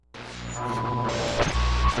Hello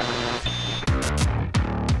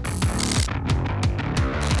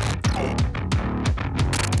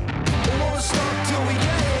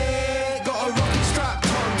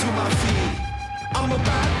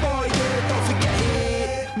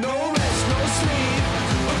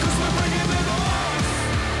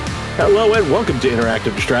and welcome to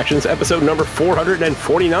Interactive Distractions, episode number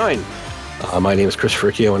 449. My name is Chris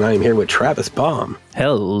Fricchio, and I am here with Travis Baum.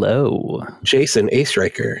 Hello. Jason A.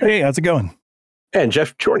 Striker. Hey, how's it going? And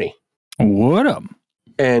Jeff Chorney. What up?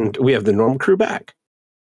 And we have the normal crew back.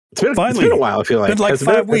 It's been a while, I feel like. It's been like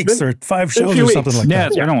 5 weeks or 5 shows or something like that. Yeah,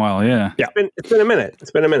 it's been a while, yeah. It's been a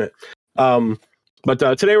minute. But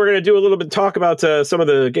today we're going to do a little bit of talk about some of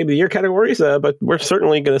the Game of the Year categories, but we're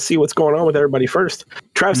certainly going to see what's going on with everybody first.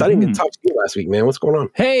 Travis, I didn't get to talk to you last week, man. What's going on?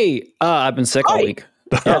 Hey, I've been sick all week.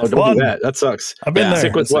 Oh, don't do that. That sucks. I've been there.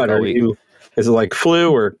 Sick with what? Is it like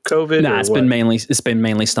flu or COVID? Nah, it's been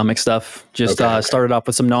mainly stomach stuff. Just started off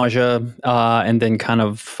with some nausea, and then kind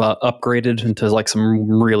of upgraded into like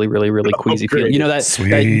some really queasy feeling. You know that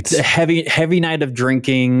heavy night of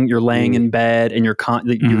drinking. You're laying in bed and you're trying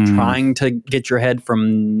to get your head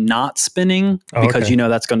from not spinning because you know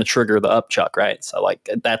that's going to trigger the upchuck, right? So like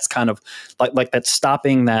that's kind of like that's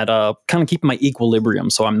stopping that kind of keeping my equilibrium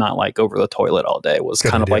so I'm not like over the toilet all day was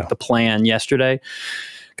kind of like the plan yesterday.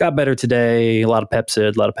 Got better today. A lot of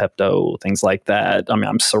Pepsid, a lot of Pepto, things like that. I mean,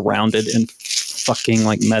 I'm surrounded in fucking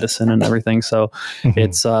like medicine and everything. So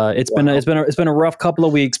it's been a rough couple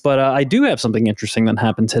of weeks, but I do have something interesting that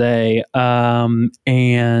happened today.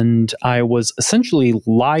 And I was essentially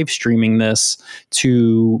live streaming this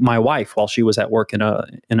to my wife while she was at work in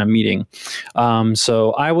a meeting.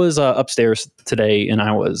 So I was upstairs today and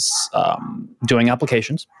I was doing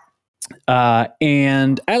applications.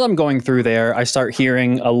 And as I'm going through there, I start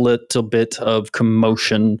hearing a little bit of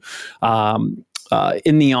commotion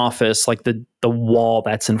in the office, like the wall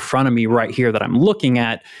that's in front of me right here that I'm looking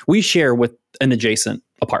at. We share with an adjacent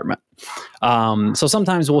apartment. So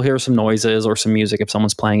sometimes we'll hear some noises or some music if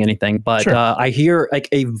someone's playing anything, but I hear like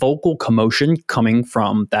a vocal commotion coming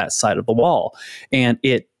from that side of the wall, and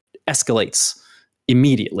it escalates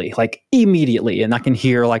immediately, and I can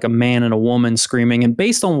hear like a man and a woman screaming. And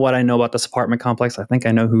based on what I know about this apartment complex, I think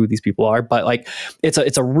I know who these people are, but like it's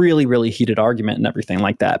a really heated argument and everything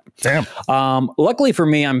like that. Damn. Luckily for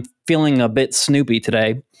me, I'm feeling a bit snoopy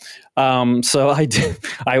today. So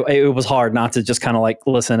it was hard not to just kind of like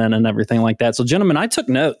listen in and everything like that. So gentlemen, I took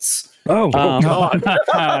notes. Oh God.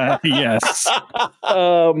 Yes.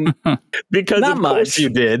 Because not of much. course you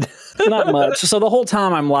did. Not much. So the whole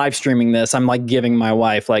time I'm live streaming this, I'm like giving my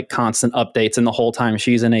wife like constant updates, and the whole time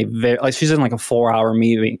she's in she's in like a 4-hour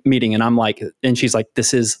meeting, and I'm like, and she's like,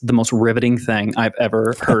 this is the most riveting thing I've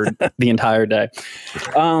ever heard the entire day.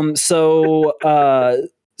 So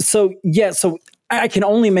I can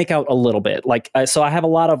only make out a little bit. So I have a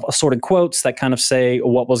lot of assorted quotes that kind of say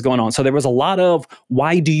what was going on. So there was a lot of,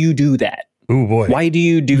 why do you do that? Oh boy. Why do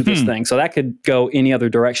you do this thing? So that could go any other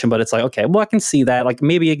direction, but it's like, okay, well, I can see that. Like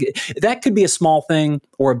maybe that could be a small thing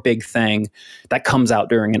or a big thing that comes out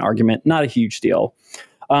during an argument. Not a huge deal.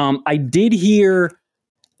 I did hear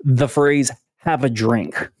the phrase, have a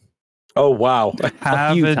drink. Oh, wow.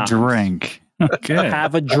 Have a drink. Okay.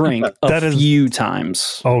 Have a drink few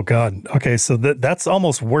times. Oh God. Okay, so that's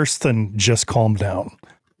almost worse than just calm down.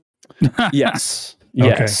 Yes.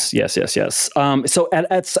 Okay. Yes. So at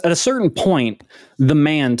a certain point, the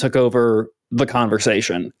man took over the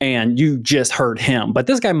conversation, and you just heard him. But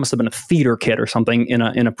this guy must have been a theater kid or something in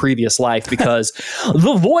a previous life, because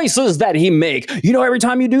the voices that he make, every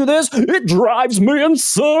time you do this, it drives me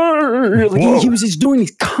insane. Like he was just doing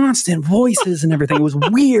these constant voices and everything. It was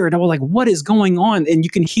weird. I was like, what is going on? And you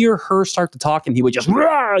can hear her start to talk, and he would just,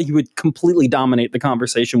 he would completely dominate the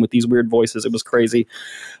conversation with these weird voices. It was crazy.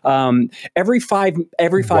 Every 5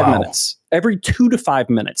 minutes, every 2 to 5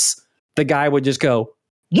 minutes, the guy would just go,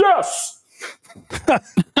 yes.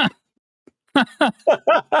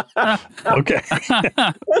 Okay.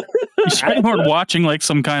 You sure you weren't watching like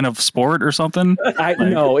some kind of sport or something?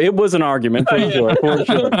 No, it was an argument for sure.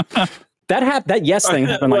 That yes thing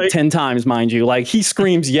happened like 10 times, mind you. Like he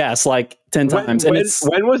screams yes like 10 times.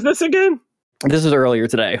 When was this again? This is earlier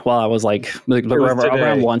today, while I was like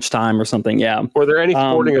around lunchtime or something. Yeah. Were there any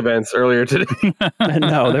sporting events earlier today?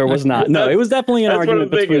 No, there was not. No, it was definitely an argument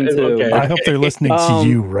between two. Okay. I hope they're listening to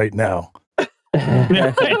you right now.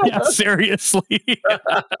 Yeah, seriously.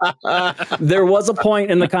 There was a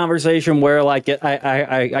point in the conversation where like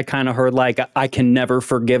I kind of heard like I can never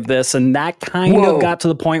forgive this, and that kind of got to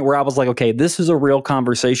the point where I was like, okay, this is a real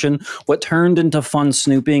conversation. What turned into fun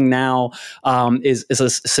snooping now is a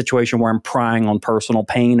situation where I'm prying on personal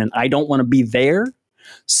pain, and I don't want to be there,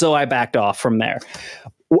 so I backed off from there.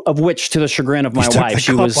 Of which, to the chagrin of my wife,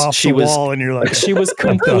 she was, and you're like, she was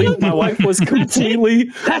completely. My wife was completely.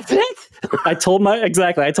 That's it. I told my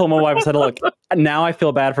wife, I said, look, now I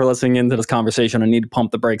feel bad for listening into this conversation. I need to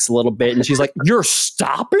pump the brakes a little bit. And she's like, you're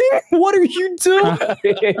stopping? What are you doing?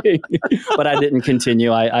 But I didn't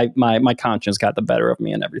continue. My conscience got the better of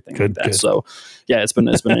me and everything like that. Good. So yeah, it's been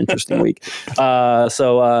an interesting week.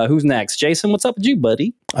 So who's next? Jason, what's up with you,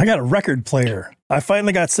 buddy? I got a record player. I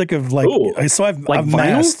finally got sick of I've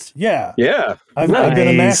amassed. Yeah. Yeah. I've been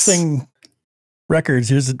amassing records.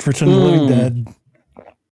 Here's Return of the Living Dead.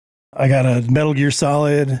 I got a Metal Gear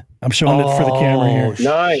Solid. I'm showing it for the camera here.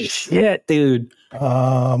 Nice. Shit, dude.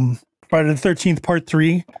 Friday the 13th, Part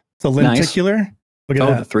 3. The lenticular. Look at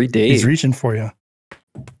that. The 3D. He's reaching for you.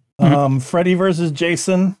 Freddy versus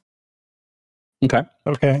Jason. Okay.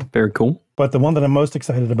 Very cool. But the one that I'm most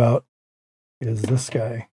excited about is this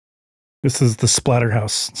guy. This is the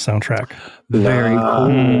Splatterhouse soundtrack. Very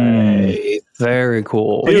cool. Very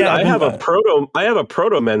cool. Dude, I have a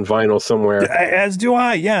Proto Men vinyl somewhere. As do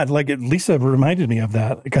I. Yeah, like Lisa reminded me of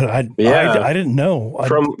that because I didn't know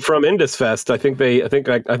from InDis Fest. I think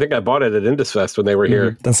I bought it at InDis Fest when they were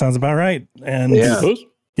here. That sounds about right. And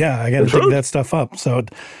I got to dig that stuff up. So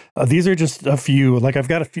these are just a few. Like I've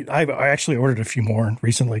got a few. I actually ordered a few more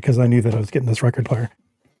recently because I knew that I was getting this record player.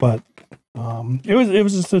 But it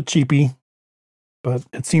was just a cheapie, but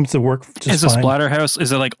it seems to work just fine. Is the Splatterhouse,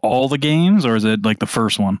 is it like all the games or is it like the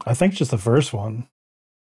first one? I think just the first one,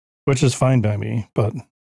 which is fine by me, but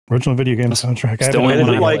original video game soundtrack.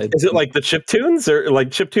 Is it like the chip tunes or like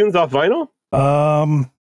chip tunes off vinyl?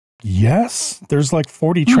 Yes, there's like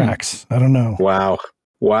 40 tracks. I don't know.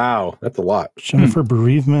 Wow. That's a lot. Jennifer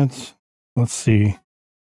Bereavement. Let's see.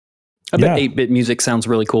 I bet 8-bit music sounds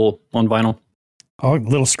really cool on vinyl. Oh, a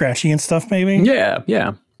little scratchy and stuff, maybe. Yeah.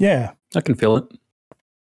 I can feel it.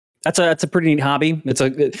 That's a pretty neat hobby.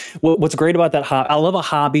 What's great about that hobby. I love a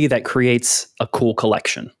hobby that creates a cool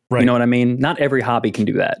collection. Right. You know what I mean? Not every hobby can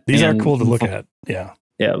do that. These are cool to look at. Yeah.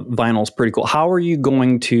 Vinyl's pretty cool. How are you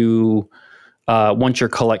going to? Once your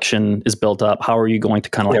collection is built up, how are you going to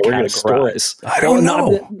kind of categorize? I don't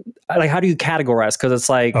know. Like, how do you categorize? Because it's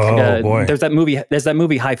like there's that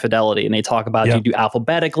movie High Fidelity, and they talk about do you do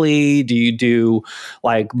alphabetically? Do you do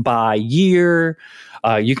like by year?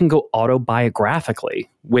 You can go autobiographically,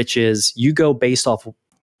 which is you go based off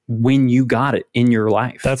when you got it in your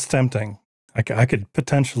life. That's tempting. I could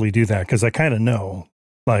potentially do that because I kind of know.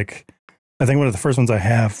 Like, I think one of the first ones I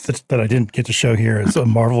have that I didn't get to show here is a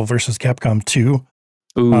Marvel versus Capcom 2.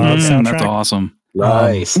 Soundtrack. That's awesome.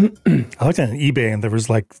 Nice. I looked at eBay and there was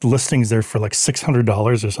like listings there for like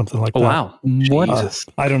 $600 or something like that. Wow. What?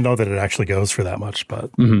 I don't know that it actually goes for that much, but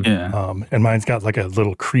and mine's got like a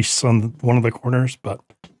little crease on one of the corners, but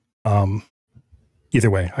either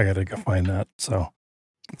way, I got to go find that. So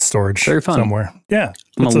it's storage somewhere. Yeah.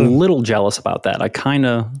 I'm a little jealous about that. I kind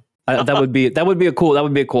of that would be a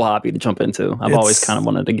cool hobby to jump into. I've always kind of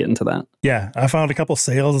wanted to get into that. Yeah, I found a couple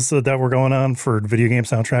sales that were going on for video game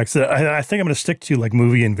soundtracks. I think I'm going to stick to like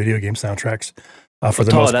movie and video game soundtracks for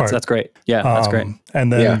the most part. That's great. Yeah, that's great.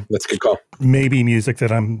 And then that's a good call. Maybe music that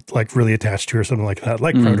I'm like really attached to or something like that,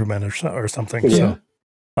 like Proto Men or something. Yeah.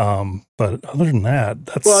 So, but other than that,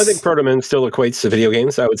 I think Proto Men still equates to video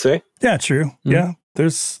games. I would say. Yeah, true. Yeah,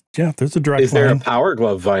 there's a direct. Is there a Power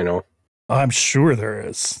Glove vinyl? I'm sure there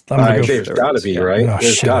is. There's got to be, right? Oh,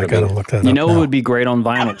 there's got to be. Look that up what would be great on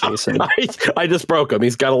vinyl, Jason? I just broke him.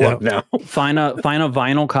 He's got to look now. Find a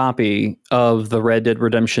vinyl copy of the Red Dead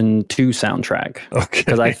Redemption 2 soundtrack. Okay.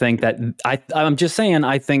 Because I think that I'm just saying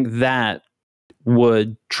I think that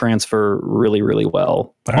would transfer really, really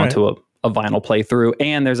well onto a vinyl playthrough.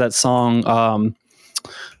 And there's that song.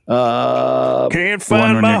 Can't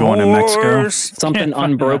find my horse. Going to Mexico. Something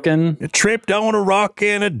Unbroken. It tripped on a rock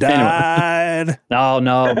and it died. No,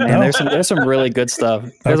 man. There's some really good stuff.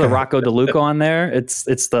 There's a Rocco DeLuca on there. It's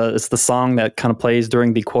the song that kind of plays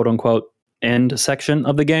during the quote unquote end section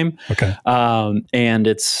of the game. Okay. And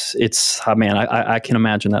it's man, I can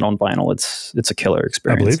imagine that on vinyl. It's a killer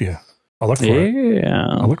experience. I believe you. I'll look for it. Yeah.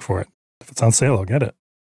 I'll look for it. If it's on sale, I'll get it.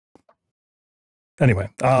 Anyway,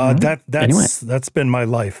 that's been my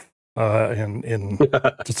life in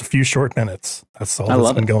just a few short minutes. That's all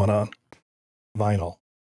that's been going on. Vinyl.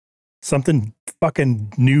 Something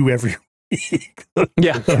fucking new every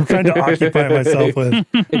Yeah. I'm trying to occupy myself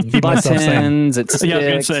with buttons. It's sticks, I was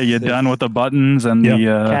gonna say, you're done with the buttons and the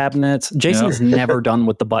cabinets. Jason's never done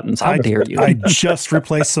with the buttons. How dare you? I just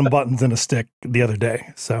replaced some buttons in a stick the other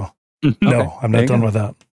day. So no, I'm not done with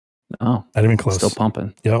that. Oh, not even close. Still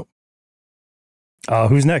pumping. Yep.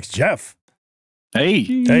 Who's next? Jeff. Hey.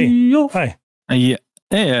 Hi. Yeah.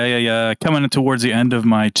 Coming towards the end of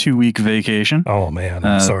my 2-week vacation. Oh man,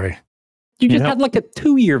 I'm sorry. You just had like a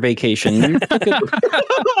 2-year vacation.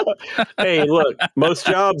 Hey, look, most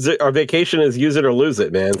jobs, our vacation is use it or lose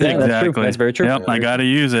it, man. Yeah, Exactly. That's very true. Yep, I got to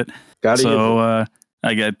use it. I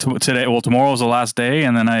get today. Well, tomorrow's the last day,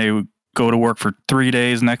 and then I go to work for 3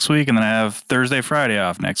 days next week, and then I have Thursday, Friday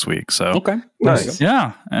off next week. So okay, nice.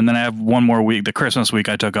 Yeah, and then I have one more week. The Christmas week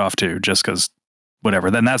I took off too, just because.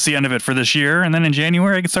 Whatever. Then that's the end of it for this year, and then in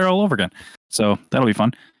January I can start all over again. So that'll be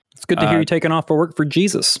fun. It's good to hear you taking off for work for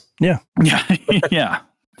Jesus. Yeah. Yeah.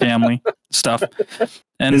 Family stuff.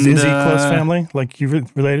 And is he close family? Like you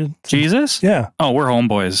related? Jesus? Yeah. Oh, we're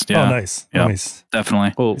homeboys. Yeah. Oh, nice. Yep. Nice.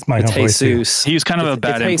 Definitely. Oh, it's my it's Jesus. He's kind of a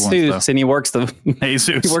bad it's influence. Jesus, and he works the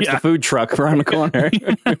the food truck around the corner.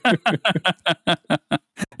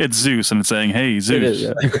 It's Zeus, and it's saying, "Hey, Zeus." It is,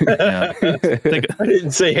 yeah. I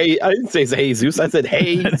didn't say hey. I didn't say hey Zeus. I said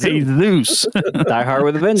hey. Hey Zeus. Die Hard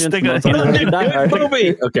with a Vengeance.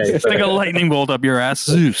 Okay. Stick a lightning bolt up your ass,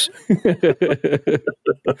 Zeus.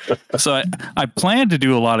 So I planned to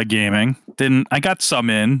do a lot of gaming. I got some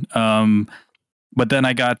in, but then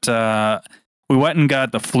I got. We went and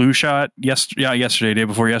got the flu shot yesterday, day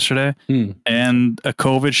before yesterday, and a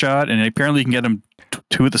COVID shot, and apparently you can get them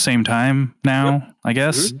two at the same time now, I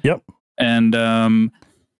guess. Yep. And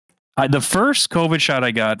the first COVID shot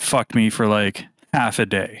I got fucked me for like half a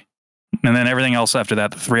day, and then everything else after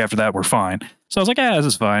that, the 3 after that, were fine. So I was like, this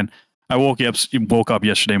is fine. I woke up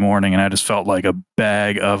yesterday morning, and I just felt like a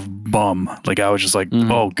bag of bum. Like I was just like,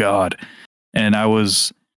 oh god, and I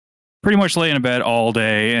was pretty much laying in bed all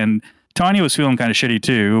day, and Tanya was feeling kind of shitty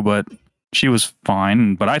too, but she was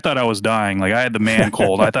fine. But I thought I was dying. Like I had the man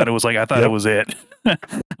cold. I thought it was it was it.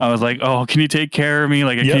 I was like, oh, can you take care of me?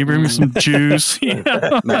 Like, can you bring me some juice? Man,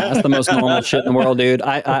 that's the most normal shit in the world, dude.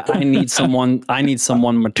 I need someone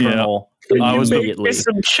maternal. I was immediately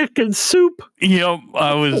some chicken soup.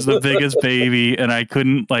 I was the biggest baby, and I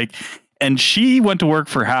couldn't and she went to work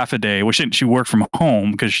for half a day. Well, she worked from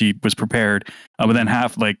home because she was prepared. But then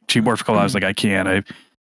she worked for a couple hours. Like, I can't.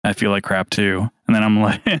 I feel like crap too. And then I'm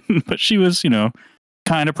like, but she was,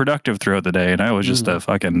 kind of productive throughout the day. And I was just a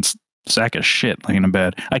fucking sack of shit laying in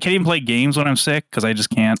bed. I can't even play games when I'm sick because I just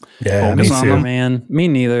can't focus on them. Man, me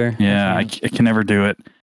neither. Yeah, I can never do it.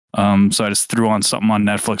 So I just threw on something on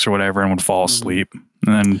Netflix or whatever and would fall asleep.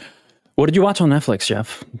 And then, what did you watch on Netflix,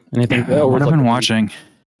 Jeff? Anything? What I've been watching.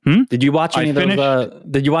 Did you watch any of those?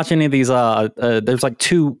 Did you watch any of these? There's like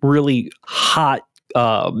 2 really hot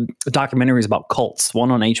documentaries about cults. One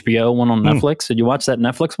on HBO, one on Netflix. Did you watch that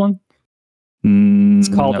Netflix one? It's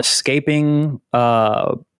called Escaping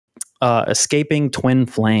Twin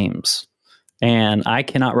Flames, and I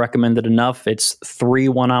cannot recommend it enough. It's 3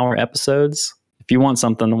 one-hour episodes. If you want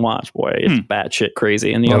something to watch, boy, it's batshit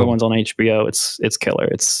crazy. And the other one's on HBO. It's killer.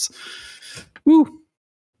 It's woo.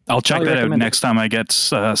 I'll check that out next time I get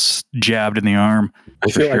jabbed in the arm. I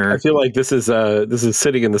feel like this is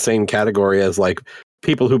sitting in the same category as like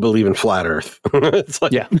people who believe in flat Earth. It's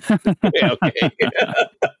like, okay.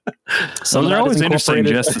 So they're always interesting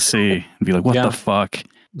just to see and be like, what the fuck?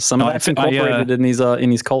 Some of that's incorporated in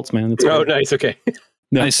these cults, man. It's great. Nice. Okay.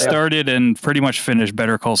 I started and pretty much finished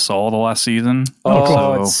Better Call Saul the last season.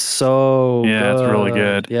 It's so good. It's really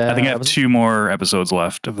good. Yeah, I think I have 2 more episodes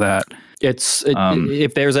left of that.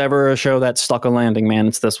 If there's ever a show that's stuck a landing, man,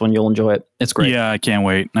 it's this one. You'll enjoy it. It's great. Yeah, I can't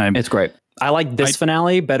wait. It's great. I like this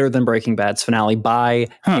finale better than Breaking Bad's finale by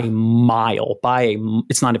a mile.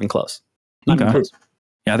 It's not even close. Not even close.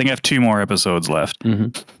 Yeah, I think I have 2 more episodes left.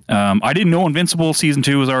 I didn't know Invincible season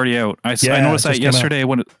 2 was already out. I noticed that yesterday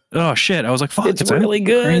when oh shit, I was like, fuck, it's really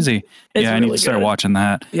good. Crazy. It's I need to start watching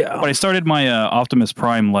that. Yeah. But I started my Optimus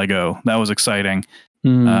Prime Lego. That was exciting.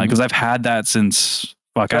 Because I've had that since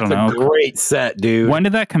I don't know. That's a great set, dude. When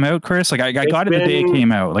did that come out, Chris? Like I got it the day it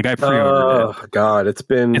came out. Like I pre-ordered it. Oh god, it's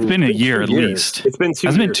been a year at least. It's been 2 years.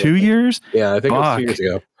 Has it been 2 years? Yeah, I think it was 2 years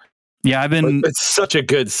ago. Yeah, it's such a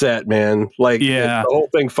good set, man. Like, the whole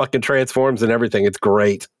thing fucking transforms and everything. It's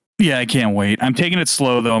great. Yeah, I can't wait. I'm taking it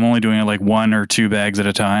slow though. I'm only doing it like 1 or 2 bags at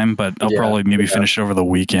a time, but I'll probably maybe finish it over the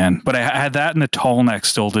weekend. But I had that and the tall neck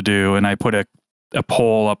still to do, and I put a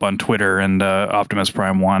poll up on Twitter, and Optimus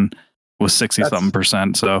Prime 1 was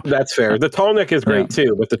 60-something%. So that's fair. The tall neck is great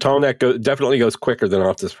too, but the tall neck definitely goes quicker than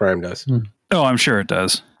Optimus Prime does. Oh, I'm sure it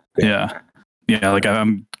does. Yeah. Like I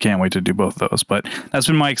can't wait to do both of those. But that's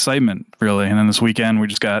been my excitement, really. And then this weekend we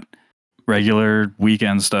just got regular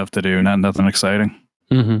weekend stuff to do. Nothing exciting.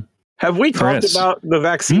 Mm-hmm. Have we talked about the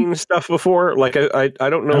vaccine stuff before? Like I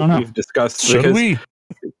don't know if we've discussed. Should we?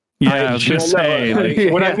 Yeah, I was just saying.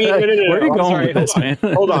 What I mean, no, where are you going with this, man?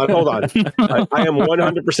 Hold on. I am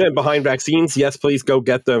 100% behind vaccines. Yes, please go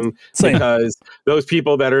get them. Same. Because those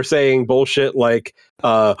people that are saying bullshit like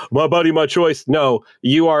my body, my choice. No,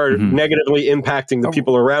 you are negatively impacting the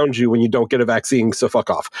people around you when you don't get a vaccine. So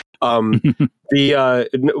fuck off. When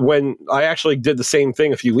I actually did the same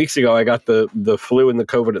thing a few weeks ago, I got the flu and the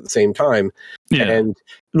COVID at the same time. Yeah. And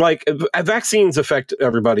like vaccines affect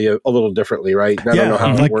everybody a little differently, right? I don't know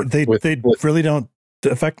how it works. They really don't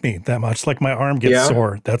affect me that much. Like my arm gets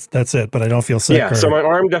sore. That's it. But I don't feel sick. Yeah. So my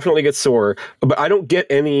arm definitely gets sore, but I don't get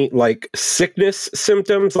any like sickness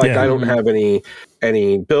symptoms. Like I don't have any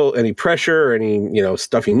pressure or any,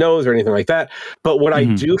 stuffy nose or anything like that. But what I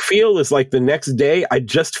do feel is like the next day, I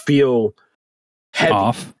just feel heavy.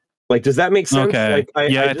 Off. Like, does that make sense? Okay.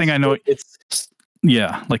 Like, I think I know it's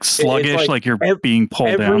like sluggish, like you're being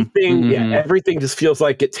pulled down. Yeah, everything just feels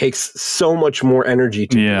like it takes so much more energy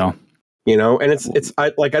to do. And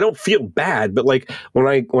I don't feel bad, but like when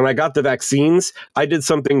I got the vaccines, I did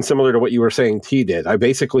something similar to what you were saying T did. I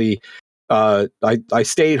basically I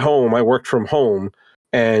stayed home, I worked from home,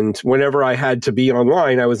 and whenever I had to be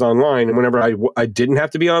online, I was online, and whenever I didn't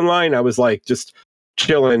have to be online, I was like just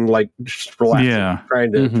chilling, like just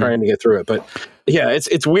relaxing, trying to get through it. But yeah,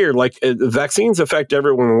 it's weird. Like vaccines affect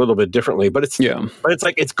everyone a little bit differently, but it's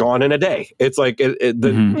like it's gone in a day. It's like you get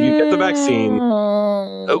the vaccine.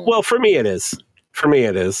 Well, for me it is.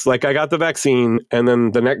 Like I got the vaccine, and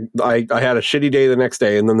then the next I had a shitty day the next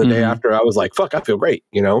day, and then the day after I was like, "Fuck, I feel great,"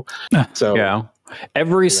 So yeah,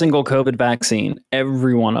 every single COVID vaccine,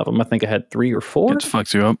 every one of them, I think I had 3 or 4. It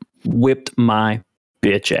fucks you up. Whipped my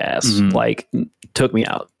bitch ass, like took me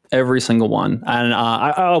out. Every single one. And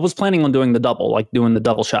I was planning on doing the double, like doing the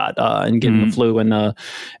double shot and getting the flu and the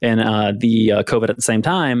COVID at the same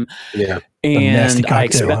time. Yeah. And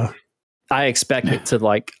I expected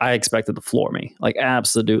to floor me, like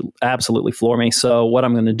absolutely floor me. So what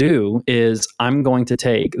I'm going to do is I'm going to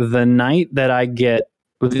take the night that I get,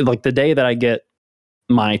 like the day that I get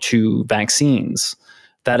my 2 vaccines,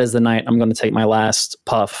 that is the night I'm going to take my last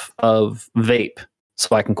puff of vape,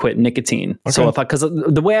 so I can quit nicotine. Okay. So because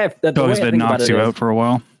the way I think it knocks you out for a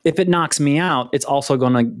while. If it knocks me out, it's also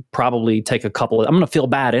going to probably take I'm going to feel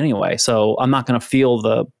bad anyway. So I'm not going to feel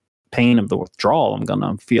the pain of the withdrawal. I'm going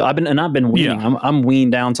to feel, I've been weaning. Yeah. I'm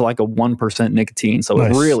weaned down to like a 1% nicotine. So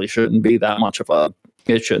it really shouldn't be that much of a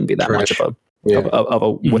withdrawal.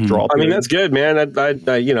 I mean, that's good, man. I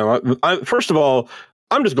first of all,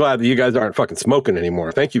 I'm just glad that you guys aren't fucking smoking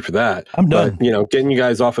anymore. Thank you for that. I'm done. But, getting you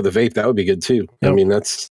guys off of the vape, that would be good too. Yep. I mean,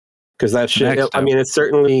 that's because that shit. It's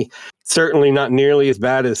certainly not nearly as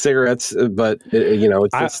bad as cigarettes, but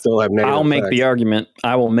it still have negative. I will make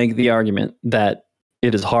the argument that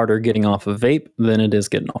it is harder getting off of vape than it is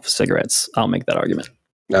getting off of cigarettes. I'll make that argument.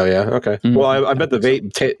 Oh yeah, okay. Mm-hmm. Well, I bet the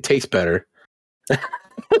vape tastes better.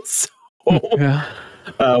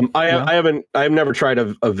 I've never tried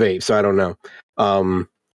a vape, so I don't know.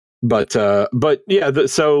 But yeah,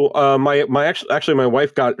 my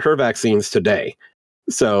wife got her vaccines today,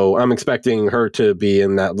 so I'm expecting her to be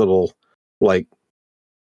in that little like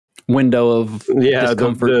window of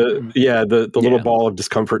discomfort. the little ball of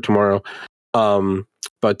discomfort tomorrow.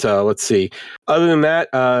 But let's see. Other than that,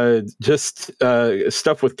 just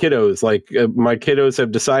stuff with kiddos. Like my kiddos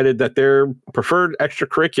have decided that their preferred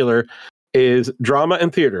extracurricular is drama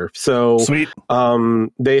and theater. So sweet.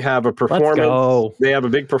 They have a performance. They have a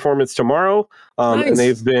big performance tomorrow. Nice. And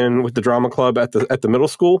they've been with the drama club at the middle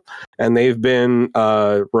school, and they've been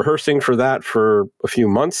rehearsing for that for a few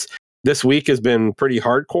months. This week has been pretty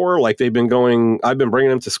hardcore. Like they've been going. I've been bringing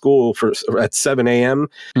them to school at 7 a.m.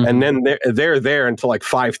 And then they're there until like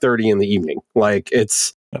 5:30 in the evening. Like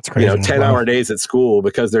that's crazy. 10-hour days at school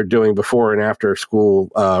because they're doing before and after school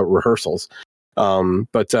rehearsals.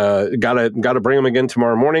 But gotta bring them again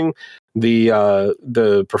tomorrow morning.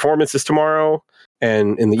 The performance is tomorrow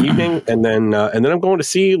and in the evening, and then I'm going to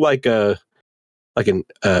see like an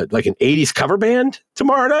 80s cover band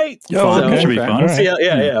tomorrow night. That should be fun.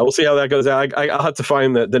 We'll see how that goes out. I'll have to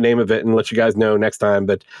find the name of it and let you guys know next time.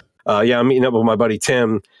 But I'm meeting up with my buddy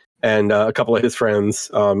Tim and a couple of his friends.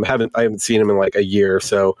 I haven't seen him in like a year,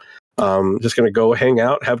 so just gonna go hang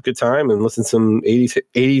out, have a good time, and listen to some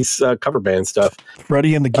 80s cover band stuff.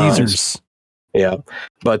 Freddie and the Geezers.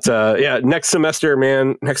 But next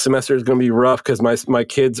semester is gonna be rough because my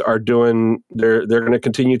kids are doing they're gonna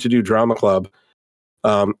continue to do drama club.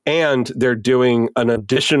 And they're doing an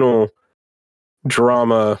additional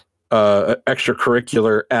drama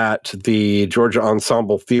extracurricular at the Georgia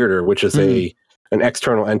Ensemble Theater, which is an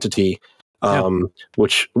external entity,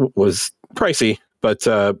 which was pricey, but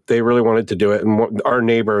they really wanted to do it. And our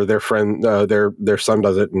neighbor, their friend, their son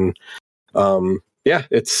does it, and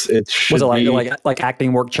it should was it be like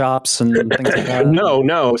acting workshops and things like that?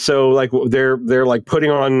 No. So like they're like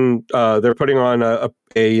putting on a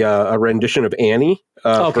rendition of Annie.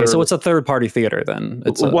 Okay, so it's a third party theater then.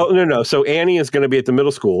 No. So Annie is going to be at the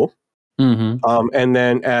middle school. Mm-hmm. And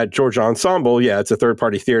then at Georgia Ensemble, it's a third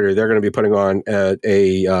party theater. They're going to be putting on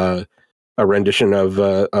a rendition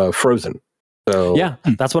of Frozen. So yeah,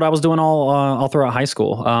 that's what I was doing all throughout high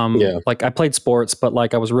school. Like I played sports, but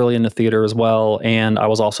like I was really into theater as well, and I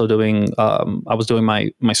was also doing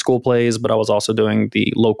my school plays, but I was also doing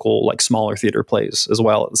the local like smaller theater plays as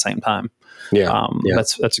well at the same time.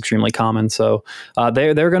 That's extremely common. So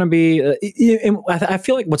they're going to be. I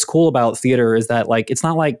feel like what's cool about theater is that like it's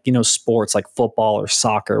not like sports like football or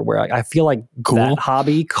soccer where I feel like that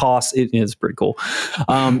hobby costs. It is pretty cool,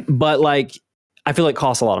 but like I feel like it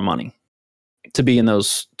costs a lot of money to be in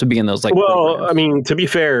those like programs. I mean, to be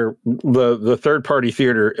fair, the third party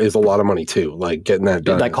theater is a lot of money too, like getting that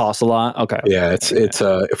done. That costs a lot. Okay. Yeah, it's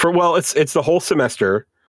the whole semester,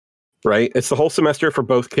 right? It's the whole semester for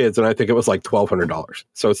both kids, and I think it was like $1,200.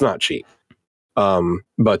 So it's not cheap.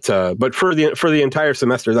 But for the entire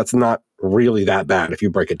semester, that's not really that bad if you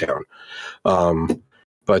break it down.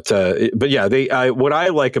 But what I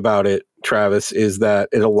like about it, Travis, is that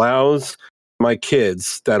it allows my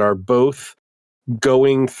kids that are both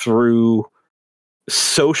going through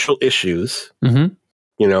social issues,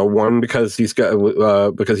 one because he's got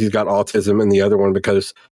autism, and the other one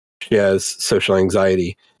because she has social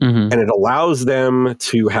anxiety, and it allows them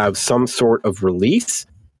to have some sort of release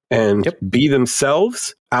and be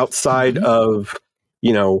themselves outside of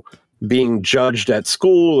being judged at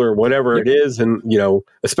school or whatever it is. And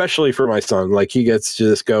especially for my son, like he gets to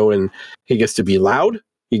just go and he gets to be loud,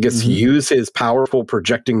 he gets to use his powerful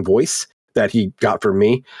projecting voice that he got from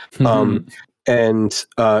me. And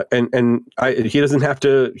he doesn't have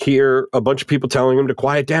to hear a bunch of people telling him to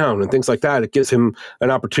quiet down and things like that. It gives him an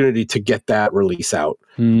opportunity to get that release out.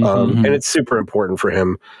 And it's super important for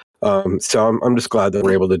him. So I'm just glad that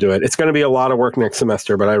we're able to do it. It's going to be a lot of work next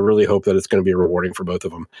semester, but I really hope that it's going to be rewarding for both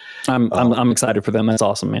of them. I'm excited for them. That's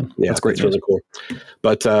awesome, man. Yeah, that's great. It's really cool.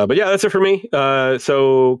 But yeah, that's it for me.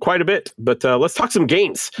 So quite a bit, but let's talk some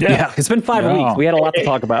games. Yeah, it's been 5 weeks. We had a lot to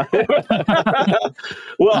talk about.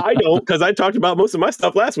 Well, I don't, because I talked about most of my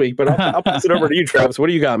stuff last week, but I'll pass it over to you, Travis. What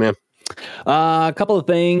do you got, man? A couple of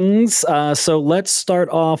things. So let's start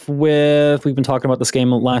off with, we've been talking about this game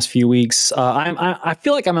the last few weeks. I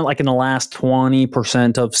feel like I'm in the last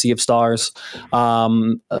 20% of Sea of Stars,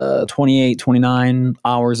 28, 29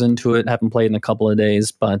 hours into it. Haven't played in a couple of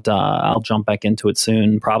days, but I'll jump back into it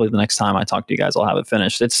soon. Probably the next time I talk to you guys, I'll have it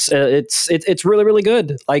finished. It's really, really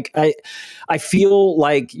good. Like I feel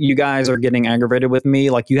like you guys are getting aggravated with me.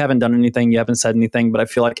 Like you haven't done anything, you haven't said anything, but I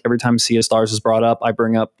feel like every time Sea of Stars is brought up, I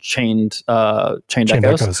bring up Chained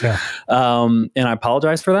Echoes. And I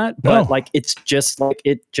apologize for that, but like it just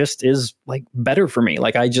is like better for me.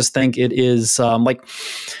 Like I just think it is like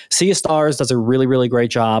Sea of Stars does a really, really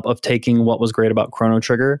great job of taking what was great about Chrono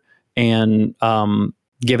Trigger and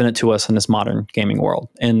giving it to us in this modern gaming world,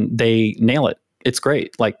 and they nail it. It's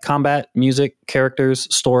great. Like combat, music,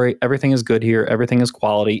 characters, story, everything is good here. Everything is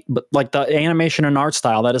quality. But like the animation and art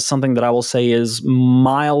style, that is something that I will say is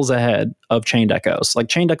miles ahead of Chained Echoes. Like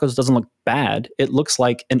Chained Echoes doesn't look bad. It looks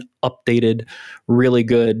like an updated, really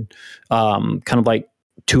good, kind of like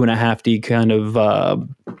 2.5D kind of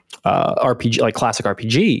RPG, like classic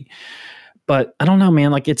RPG. But I don't know, man.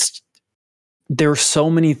 Like there are so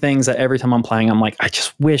many things that every time I'm playing, I'm like, I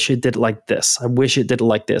just wish it did it like this. I wish it did it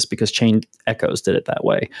like this because Chained Echoes did it that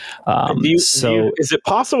way. Is it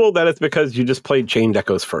possible that it's because you just played Chained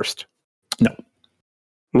Echoes first? No.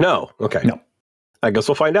 Okay. No. I guess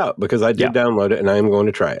we'll find out because I did download it and I am going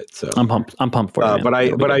to try it. So I'm pumped for it.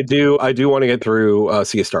 But I do want to get through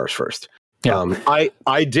Sea of Stars first. Yeah.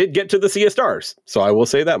 I did get to the Sea of Stars, so I will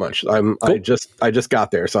say that much. Cool. I just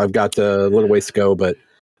got there, so I've got a little ways to go, but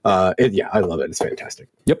I love it. It's fantastic.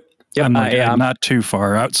 Yep. Yeah, I'm not too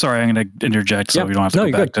far out. Sorry, I'm going to interject so we don't have to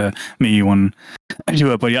go back to me when I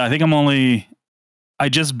do it. But yeah, I think I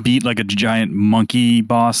just beat like a giant monkey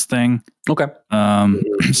boss thing. Okay.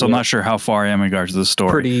 So I'm not sure how far I am in regards to the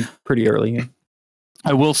story. Pretty early. Yeah.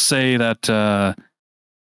 I will say that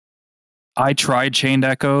I tried Chained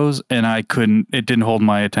Echoes and it didn't hold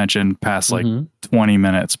my attention past like 20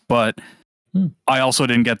 minutes, but I also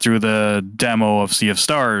didn't get through the demo of Sea of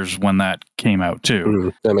Stars when that came out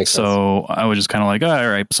too. That makes sense. So I was just kind of like, all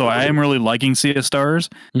right. So I am really liking Sea of Stars.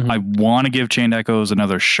 I want to give Chained Echoes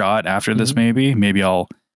another shot after this. Maybe I'll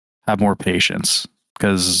have more patience,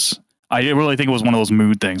 because I didn't really think it was one of those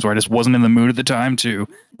mood things where I just wasn't in the mood at the time to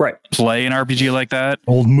play an RPG like that.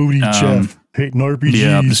 Old moody Jeff hating RPGs.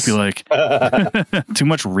 Yeah, just be like, too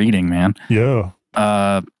much reading, man. Yeah.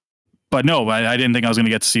 But no, I didn't think I was going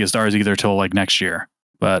to get to Sea of Stars either till like next year.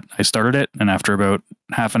 But I started it, and after about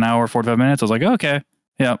half an hour, 45 minutes, I was like, okay,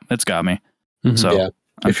 yeah, it's got me. So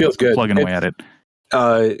it feels good. Plugging away at it.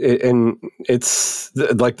 And it's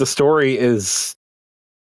like the story is,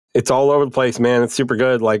 it's all over the place, man. It's super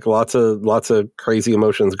good. Like lots of crazy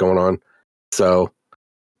emotions going on. So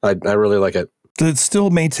I really like it. Does it still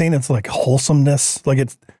maintain its like wholesomeness? Like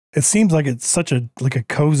it seems like it's such a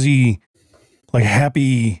cozy, like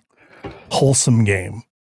happy, wholesome game.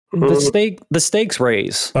 The stakes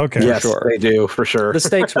raise. Okay, yes, sure. They do for sure. The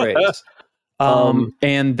stakes raise.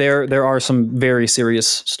 And there are some very serious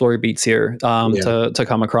story beats here to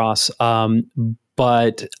come across.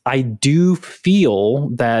 But I do feel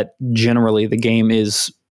that generally the game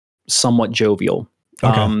is somewhat jovial.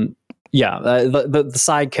 Okay. The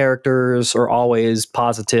side characters are always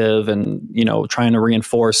positive and, trying to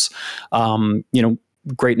reinforce,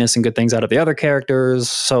 greatness and good things out of the other characters.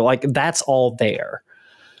 So like that's all there.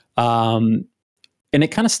 And it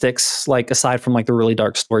kind of sticks, like aside from like the really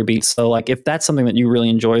dark story beats. So like if that's something that you really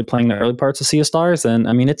enjoyed playing the early parts of Sea of Stars, then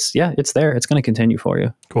I mean it's there. It's going to continue for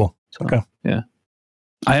you. Cool. So, okay. Yeah.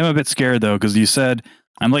 I am a bit scared though, because you said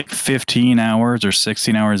I'm like 15 hours or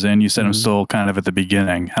 16 hours in. You said I'm still kind of at the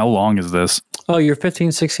beginning. How long is this? Oh, you're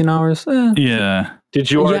 15, 16 hours? Yeah. Did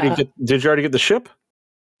you already get the ship?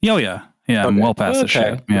 Oh yeah. Yeah, I'm well past the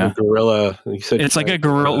ship. Yeah, the gorilla. You said it's like a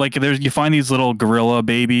gorilla. Like you find these little gorilla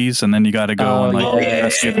babies, and then you got to go and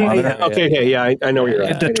rescue the mother. Okay, I know where you're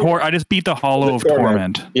at. I just beat the Hollow of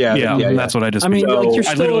Torment. Yeah, that's what I just. Beat.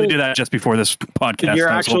 I literally did that just before this podcast. You're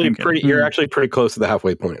actually pretty close to the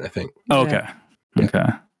halfway point, I think. Okay. Okay.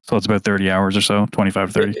 So it's about 30 hours or so,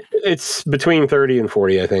 25 to 30. It's between 30 and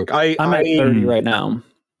 40, I think. I'm at 30 right now.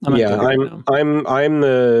 I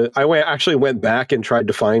actually went back and tried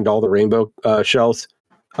to find all the rainbow shells,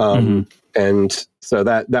 and so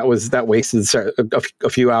that wasted a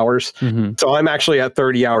few hours. So I'm actually at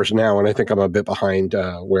 30 hours now, and I think I'm a bit behind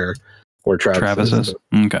where Travis is.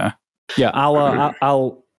 Okay. Yeah,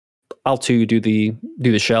 I'll too do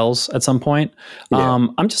the shells at some point.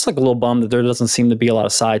 I'm just like a little bummed that there doesn't seem to be a lot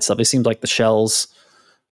of side stuff. It seems like the shells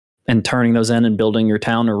and turning those in and building your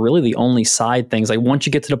town are really the only side things. Like once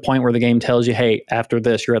you get to the point where the game tells you, hey, after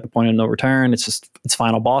this, you're at the point of no return. It's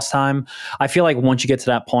final boss time. I feel like once you get to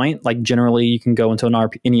that point, like generally you can go into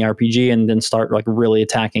any RPG and then start like really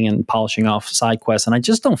attacking and polishing off side quests. And I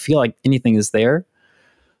just don't feel like anything is there.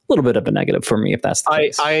 A little bit of a negative for me if that's the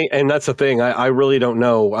case. And that's the thing. I really don't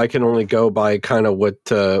know. I can only go by kind of what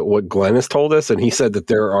Glenn has told us, and he said that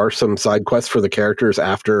there are some side quests for the characters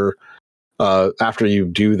after you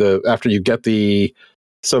get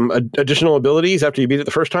some additional abilities after you beat it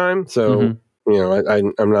the first time. So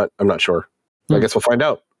I'm not sure. I guess we'll find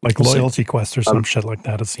out. Like loyalty quests or some shit like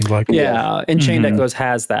that. It seems like and Chained Echoes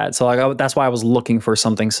has that. So that's why I was looking for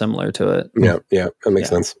something similar to it. Yeah, that makes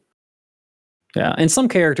sense. Yeah, and some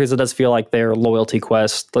characters, it does feel like they're loyalty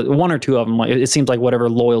quests. One or two of them, it seems like whatever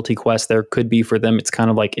loyalty quest there could be for them, it's kind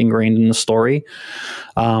of like ingrained in the story,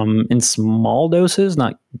 in small doses,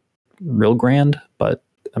 not real grand, but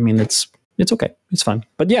I mean it's okay, it's fun.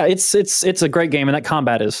 But yeah, it's a great game, and that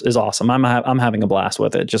combat is awesome. I'm having a blast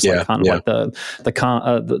with it. Just like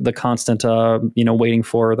the constant waiting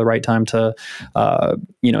for the right time to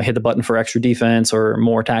hit the button for extra defense or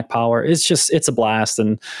more attack power. It's a blast,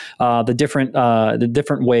 and the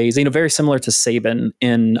different ways, very similar to Sabin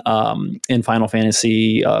in Final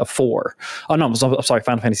Fantasy 4. Oh no, I'm sorry,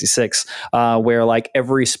 Final Fantasy 6, where like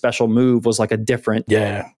every special move was like a different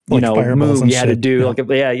move you had to do.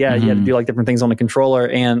 You had to do like different things on the controller.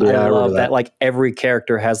 And I love that like every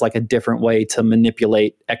character has like a different way to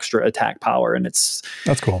manipulate extra attack power, and that's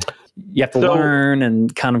cool. You have to learn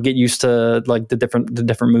and kind of get used to like the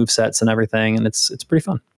different move sets and everything, and it's pretty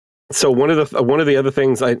fun. So one of the other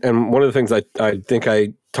things I think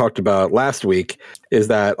I talked about last week is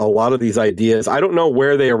that a lot of these ideas, I don't know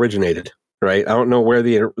where they originated, right? I don't know where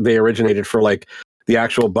they originated for like the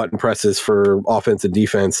actual button presses for offense and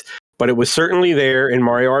defense, but it was certainly there in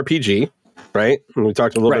Mario RPG. Right, and we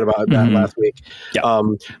talked a little bit about that last week. Yeah.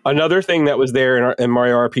 Another thing that was there in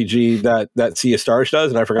Mario RPG that Sea of Stars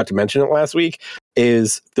does, and I forgot to mention it last week,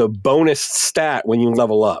 is the bonus stat when you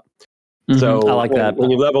level up. So I like that. When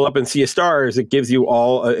you level up in Sea of Stars, it gives you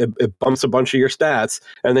it bumps a bunch of your stats,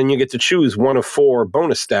 and then you get to choose one of 4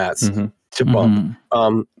 bonus stats to bump.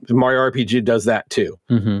 Mario RPG does that too.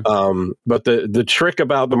 But the trick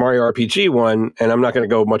about the Mario RPG one, and I'm not going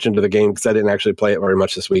to go much into the game because I didn't actually play it very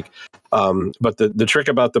much this week. But the trick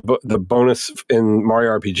about the bonus in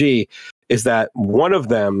Mario RPG is that one of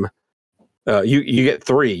them, you get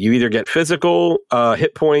 3. You either get physical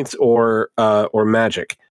hit points or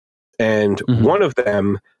magic. And one of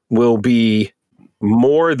them will be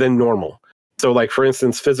more than normal. So, like for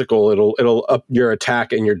instance, physical, it'll up your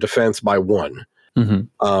attack and your defense by 1.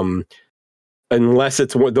 Unless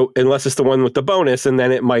it's the one with the bonus, and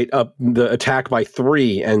then it might up the attack by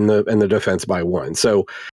 3 and the defense by 1. So,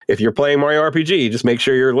 if you're playing Mario RPG, just make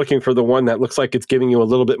sure you're looking for the one that looks like it's giving you a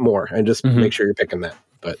little bit more, and just make sure you're picking that.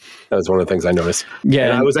 But that was one of the things I noticed. Yeah,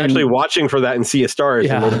 and I was actually watching for that in Sea of Stars.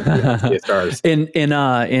 Yeah. Sea of Stars.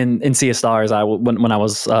 In Sea of Stars, when I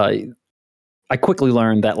was I quickly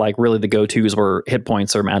learned that like really the go-tos were hit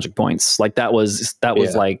points or magic points. Like that was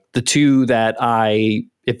like the 2 that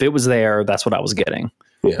if it was there, that's what I was getting.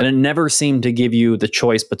 Yeah. And it never seemed to give you the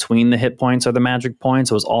choice between the hit points or the magic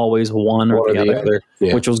points. It was always one or the other.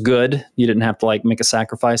 Yeah. Which was good. You didn't have to like make a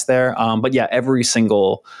sacrifice there. But yeah, every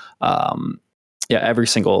single time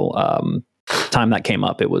that came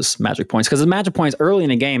up, it was magic points. Because the magic points early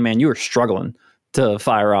in the game, man, you were struggling to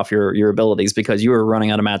fire off your abilities because you were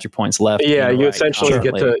running out of magic points left. Yeah, you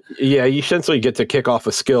essentially get to kick off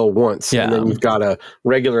a skill once, and then you've got a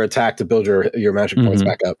regular attack to build your magic points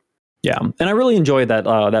back up. Yeah, and I really enjoyed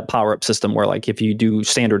that power up system where like if you do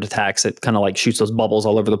standard attacks, it kind of like shoots those bubbles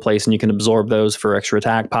all over the place, and you can absorb those for extra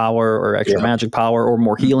attack power or extra magic power or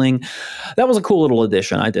more healing. That was a cool little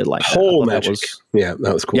addition. I did like whole magic. That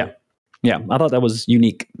was cool. Yeah, I thought that was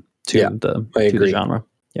unique to the genre.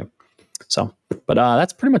 Yeah. So, but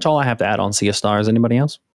that's pretty much all I have to add on Sea of Stars. Anybody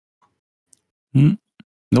else? No,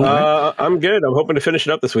 I'm good. I'm hoping to finish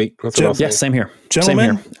it up this week. Yes, same here.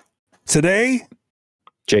 Gentlemen, today,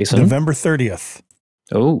 Jason, November 30th,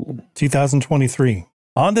 2023.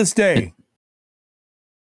 On this day,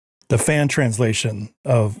 the fan translation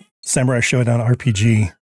of Samurai Showdown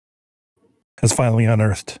RPG has finally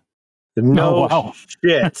unearthed. No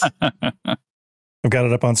shit. I've got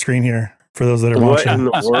it up on screen here for those that are watching.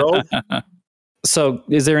 What in the world? So,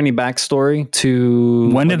 is there any backstory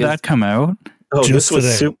to when did that come out? Oh, just this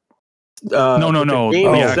was today. No.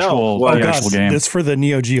 The actual game. It's for the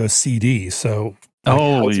Neo Geo CD. So,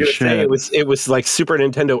 holy shit! It was like Super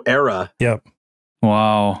Nintendo era. Yep.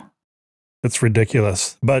 Wow. It's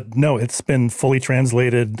ridiculous. But no, it's been fully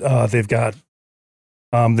translated. They've got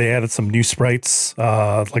they added some new sprites,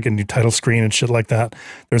 like a new title screen and shit like that.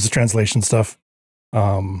 There's the translation stuff.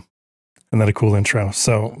 And then a cool intro.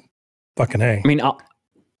 So fucking A. I mean, out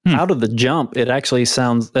of the jump, it actually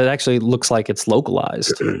looks like it's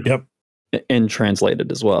localized. Yep. And translated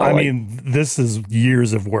as well. I mean, this is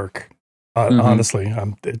years of work. Honestly,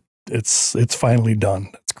 it's finally done.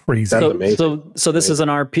 It's crazy. That's amazing. So this is an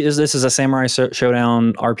This is a Samurai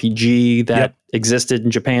Showdown RPG that existed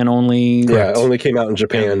in Japan only. Yeah, it only came out in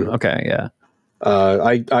Japan. Okay, yeah.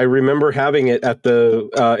 I remember having it at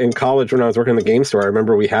in college when I was working in the game store. I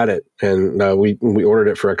remember we had it, and we ordered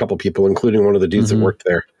it for a couple people, including one of the dudes that worked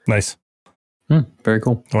there. Nice. Very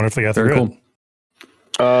cool. I wonder if they got very cool.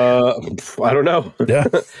 I don't know. Yeah.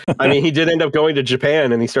 I mean, he did end up going to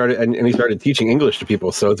Japan, and he started teaching English to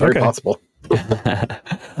people, so it's very possible.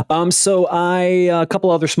 So a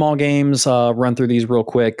couple other small games, run through these real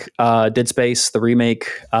quick. Dead Space, the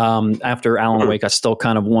remake. After Alan Wake, I still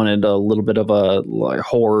kind of wanted a little bit of a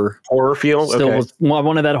horror feel. Still, I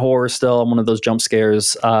wanted that horror still. One of those jump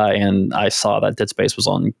scares, and I saw that Dead Space was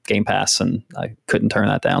on Game Pass, and I couldn't turn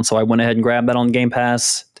that down. So I went ahead and grabbed that on Game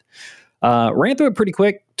Pass. Ran through it pretty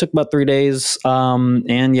quick. Took about 3 days.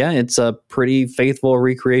 And yeah, it's a pretty faithful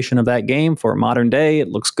recreation of that game for modern day. It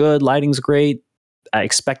looks good. Lighting's great. I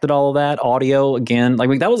expected all of that. Audio, again,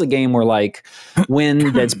 like that was a game where like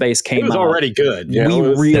when Dead Space came out, it was already good. We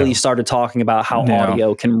really started talking about how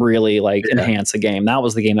audio can really enhance a game. That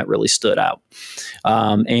was the game that really stood out.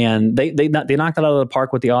 And they knocked it out of the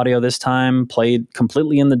park with the audio this time. Played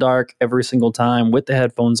completely in the dark every single time with the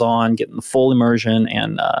headphones on, getting the full immersion,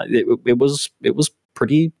 and it was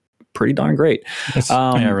pretty darn great.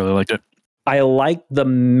 I really liked it. I like the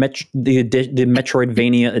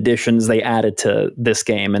Metroidvania additions they added to this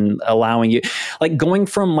game, and allowing you, like, going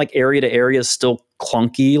from like area to area is still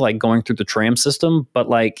clunky, like going through the tram system, but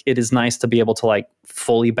like it is nice to be able to like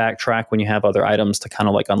fully backtrack when you have other items to kind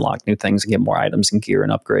of like unlock new things and get more items and gear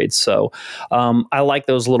and upgrades. So I like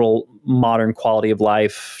those little modern quality of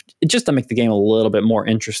life, just to make the game a little bit more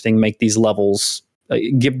interesting, make these levels,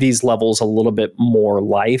 give these levels a little bit more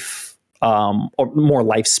life. Or more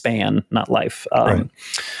lifespan, not life. Right.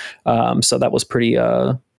 So that was pretty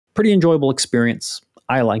enjoyable experience.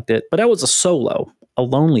 I liked it, but that was a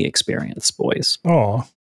lonely experience, boys. Oh,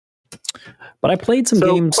 but I played some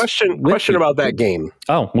games. Question about that game.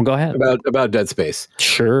 Oh, well, go ahead. About Dead Space.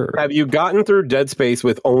 Sure. Have you gotten through Dead Space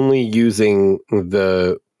with only using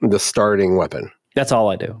the starting weapon? That's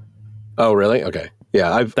all I do. Oh, really? Okay.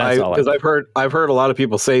 Yeah, I've heard a lot of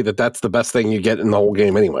people say that that's the best thing you get in the whole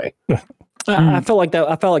game anyway. I felt like that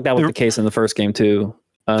was the case in the first game too.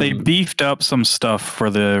 They beefed up some stuff for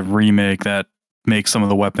the remake that makes some of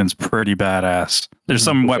the weapons pretty badass. There's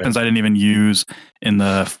some weapons I didn't even use in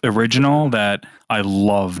the original that I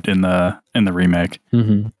loved in the remake.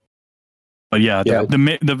 Mm-hmm. But yeah,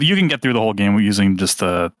 the you can get through the whole game using just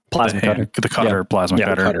the plasma cutter. Plasma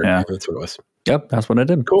cutter. Yeah, that's what it was. Yep, that's what I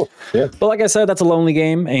did. Cool. Yeah. But like I said, that's a lonely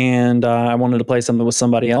game, and I wanted to play something with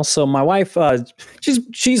somebody else. So my wife,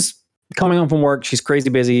 she's coming home from work. She's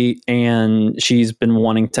crazy busy, and she's been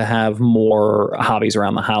wanting to have more hobbies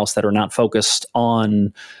around the house that are not focused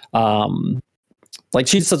on, like,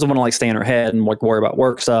 she doesn't want to like stay in her head and like worry about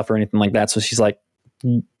work stuff or anything like that. So she's like,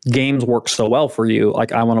 games work so well for you.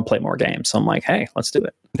 Like, I want to play more games. So I'm like, hey, let's do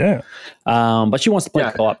it. Yeah. But she wants to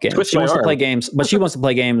play co-op games. She wants to play games, but she wants to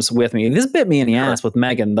play games with me. This bit me in the ass with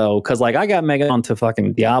Megan though, because like I got Megan onto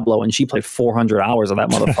fucking Diablo and she played 400 hours of that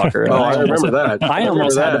motherfucker. I remember that.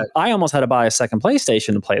 I almost had to buy a second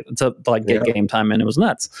PlayStation to play to like get game time, and it was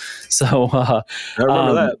nuts. So I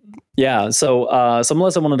remember that. Yeah, so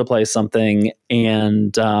Melissa wanted to play something,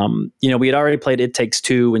 and we had already played It Takes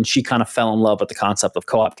Two, and she kind of fell in love with the concept of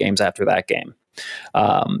co-op games after that game.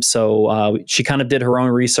 So she kind of did her own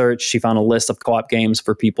research. She found a list of co-op games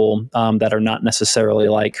for people that are not necessarily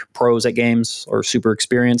like pros at games or super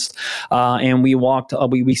experienced, and we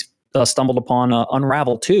stumbled upon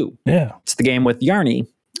Unravel 2. Yeah, it's the game with Yarny.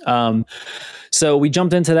 So we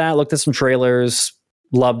jumped into that, looked at some trailers.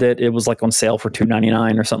 Loved it. It was like on sale for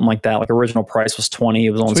 $2.99 or something like that. Like original price was $20. It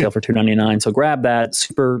was on sale for $2.99. So grab that.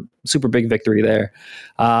 Super, super big victory there.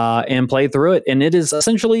 And played through it. And it is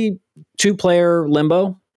essentially 2-player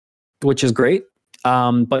Limbo, which is great.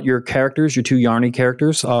 But your characters, your 2 Yarny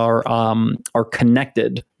characters, are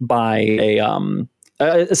connected by a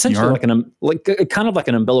essentially kind of like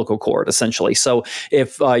an umbilical cord, essentially. So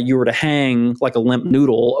if you were to hang like a limp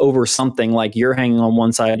noodle over something, like you're hanging on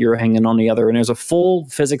one side, you're hanging on the other, and there's a full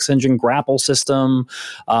physics engine grapple system.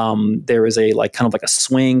 There is a like kind of like a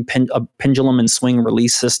pendulum and swing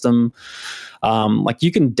release system. Like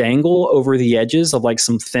you can dangle over the edges of like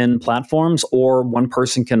some thin platforms, or one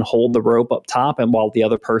person can hold the rope up top and while the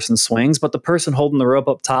other person swings. But the person holding the rope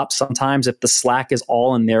up top, sometimes if the slack is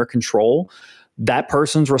all in their control, that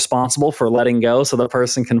person's responsible for letting go so the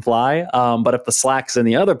person can fly. But if the slack's in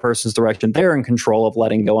the other person's direction, they're in control of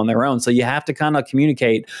letting go on their own. So you have to kind of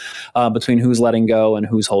communicate between who's letting go and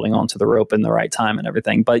who's holding onto the rope in the right time and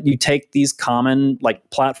everything. But you take these common, like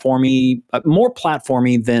platformy, more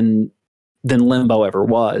platformy than Limbo ever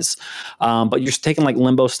was. But you're taking like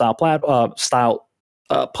Limbo style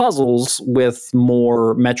puzzles with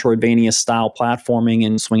more Metroidvania style platforming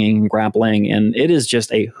and swinging and grappling, and it is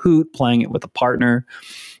just a hoot playing it with a partner.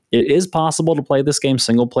 It is possible to play this game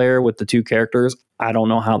single player with the 2 characters. I don't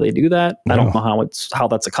know how they do that. No. I don't know how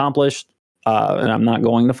that's accomplished, and I'm not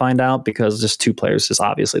going to find out, because just 2 players is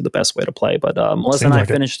obviously the best way to play. But Melissa and I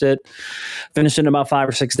finished it in about 5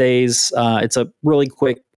 or 6 days. It's a really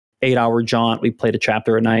quick 8-hour jaunt. We played a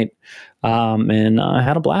chapter a night, and I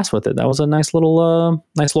had a blast with it. That was a nice little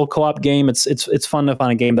co-op game. It's fun to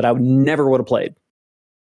find a game that I never would have played,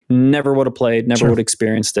 never would have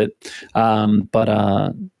experienced it.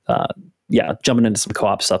 Yeah, jumping into some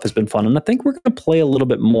co-op stuff has been fun, and I think we're going to play a little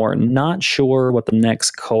bit more. Not sure what the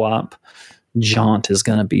next co-op jaunt is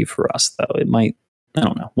going to be for us, though. It might. I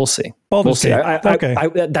don't know. We'll see. Baldur's Gate. Okay.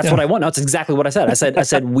 That's what I want. That's exactly what I said. I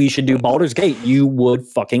said we should do Baldur's Gate. You would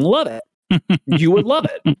fucking love it. You would love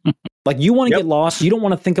it. Like, you want to get lost. You don't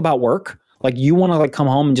want to think about work. Like, you want to like come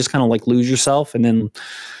home and just kind of like lose yourself, and then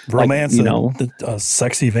romance, a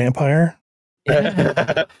sexy vampire.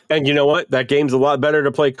 And you know what? That game's a lot better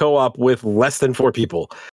to play co-op with less than 4 people.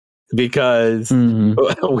 because Mhm.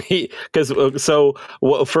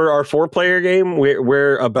 for our 4-player game,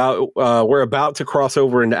 we're about to cross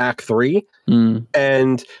over into Act 3.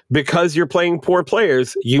 And because you're playing 4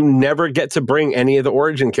 players, you never get to bring any of the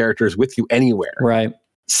origin characters with you anywhere. Right.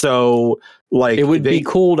 So, like, it would be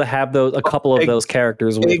cool to have a couple of those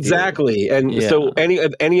characters with exactly. you. And so any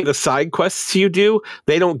of the side quests you do,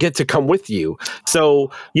 they don't get to come with you. So,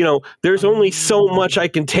 there's only so much I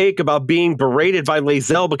can take about being berated by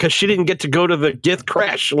Lae'zel because she didn't get to go to the Gith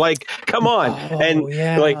crash. Like, come on.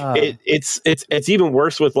 Like it's even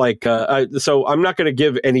worse with like so I'm not going to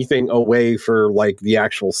give anything away for like the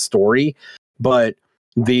actual story, but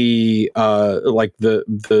the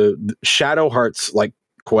the Shadow Hearts like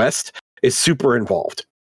quest is super involved.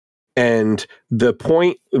 And the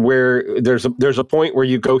point where there's a point where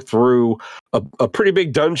you go through a pretty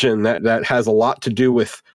big dungeon that has a lot to do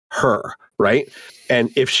with her, right?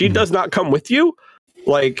 And if she does not come with you,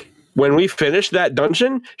 like when we finished that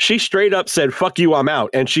dungeon, she straight up said, "Fuck you, I'm out,"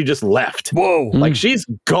 and she just left. Whoa! Like she's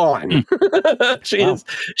gone. She has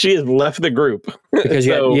left the group because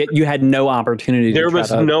you had no opportunity. There was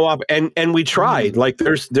no and we tried. Like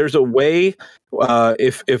there's a way.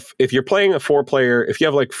 If you're playing a 4-player, if you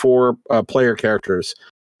have like 4 player characters,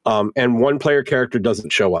 and 1 player character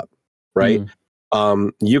doesn't show up, right?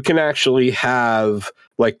 You can actually have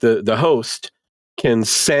like the host can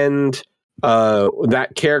send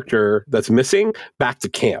that character that's missing back to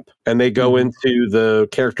camp, and they go into the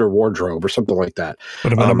character wardrobe or something like that.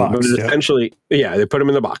 Put them in a box. Essentially, they put them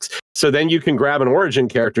in the box. So then you can grab an origin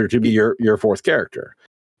character to be your 4th character.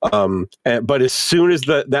 But as soon as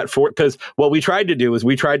that 4, because what we tried to do is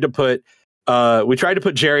we tried to put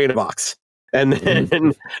Jerry in a box. And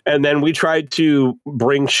then we tried to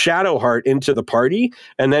bring Shadowheart into the party,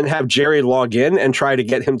 and then have Jerry log in and try to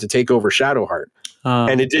get him to take over Shadowheart.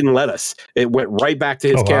 And it didn't let us. It went right back to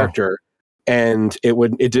his character, and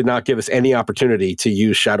it did not give us any opportunity to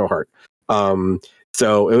use Shadowheart.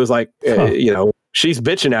 So it was like, she's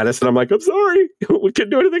bitching at us, and I'm like, I'm sorry, we couldn't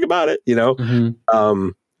do anything about it,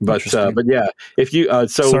 But yeah, if you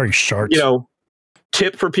sorry, sharks.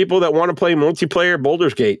 Tip for people that want to play multiplayer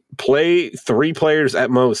Baldur's Gate: play 3 players at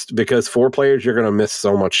most, because 4 players you're going to miss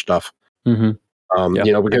so much stuff. Because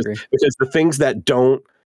the things that don't.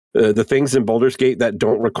 The things in Baldur's Gate that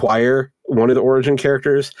don't require one of the origin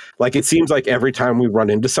characters, like it seems like every time we run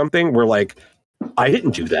into something, we're like, I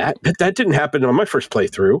didn't do that. That didn't happen on my first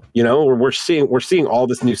playthrough. We're seeing all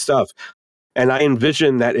this new stuff, and I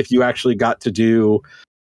envision that if you actually got to do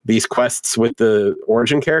these quests with the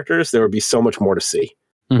origin characters, there would be so much more to see.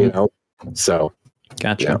 So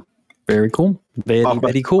gotcha. Yeah. Very cool. Very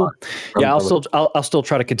cool. Yeah, I'll still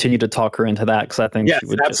try to continue to talk her into that, because I think she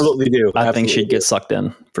would absolutely think she'd get sucked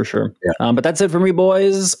in for sure. Yeah. But that's it for me,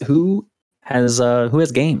 boys. Who has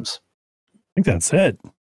games? I think that's it.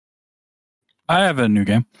 I have a new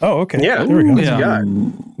game. Oh, okay. Yeah, there we go.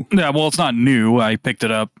 Yeah, well, it's not new. I picked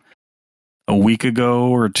it up a week ago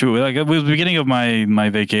or 2. Like it was the beginning of my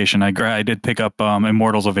vacation. I did pick up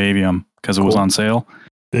Immortals of Avium because it was on sale.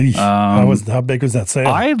 How big was that sale?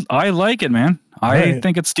 I like it, man. I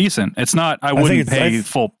think it's decent. It's not. I wouldn't pay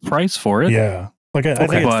full price for it. Yeah, like I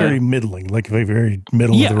think it's very middling, like very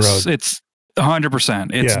middle of the road. Yes, it's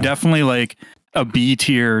 100%. It's definitely like a B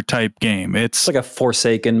tier type game. It's like a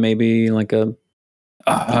Forsaken, maybe like a in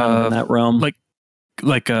that realm, like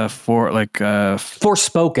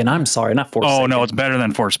Forspoken. I'm sorry, not Forsaken. Oh no, it's better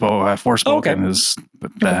than Forspoken. Forspoken is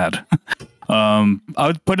bad. I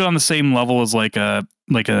would put it on the same level as like a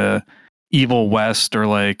Evil West or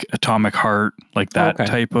like Atomic Heart, like that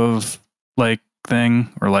type of like thing,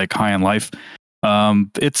 or like High on Life.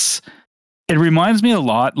 It reminds me a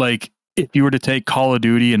lot, like if you were to take Call of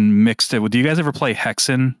Duty and mixed it with. Do you guys ever play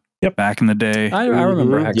Hexen? Yep. Back in the day, I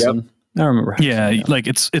remember Hexen. Yep. I remember Hexen. Yeah, like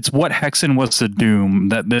it's what Hexen was to Doom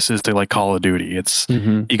that this is to like Call of Duty. It's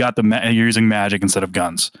you got you're using magic instead of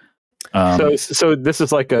guns. So this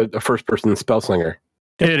is like a first person spellslinger.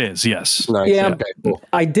 It is, yes. Nice. Yeah, okay, cool.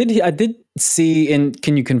 I did see, and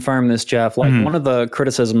can you confirm this, Jeff? Like one of the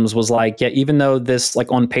criticisms was like, even though this,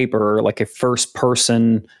 like on paper, like a first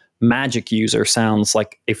person magic user sounds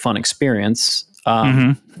like a fun experience,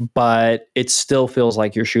 but it still feels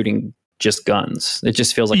like you're shooting just guns. It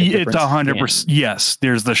just feels like it's 100%. Yes,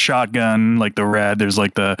 there's the shotgun, like the red. There's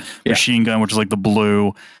like the machine gun, which is like the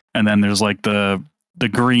blue, and then there's like the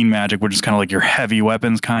green magic, which is kind of like your heavy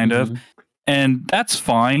weapons, kind of. And that's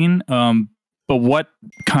fine. But what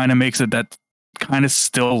kind of makes it that kind of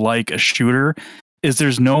still like a shooter is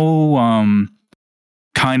there's no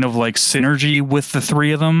kind of like synergy with the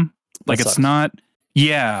 3 of them. Like it's not.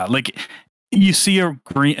 Yeah, like you see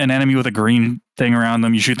an enemy with a green thing around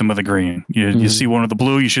them, you shoot them with a green. You see one with the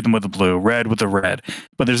blue, you shoot them with the blue, red with the red.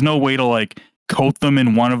 But there's no way to like coat them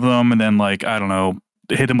in one of them and then like, I don't know,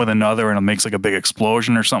 hit them with another and it makes like a big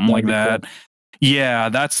explosion or something like that. Cool. Yeah,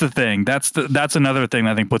 that's the thing. That's another thing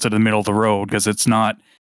that I think puts it in the middle of the road, because it's not.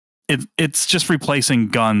 It's just replacing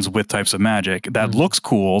guns with types of magic that looks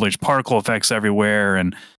cool. There's particle effects everywhere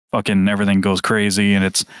and fucking everything goes crazy and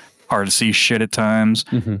it's hard to see shit at times.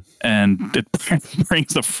 And it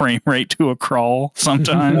brings the frame rate to a crawl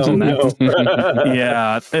sometimes.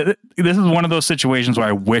 Yeah, this is one of those situations where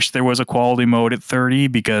I wish there was a quality mode at 30,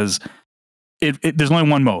 because there's only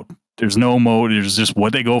one mode. There's no mode. There's just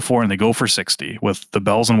what they go for, and they go for 60 with the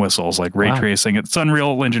bells and whistles, like ray tracing. It's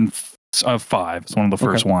Unreal Engine 5. It's one of the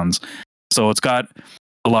first ones. So it's got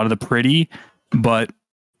a lot of the pretty, but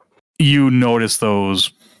you notice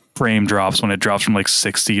those frame drops when it drops from like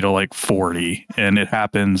 60 to like 40, and it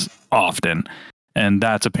happens often. And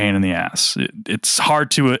that's a pain in the ass. It's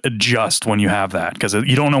hard to adjust when you have that, because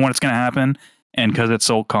you don't know when it's going to happen. And because it's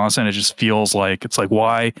so constant, it just feels like, it's like,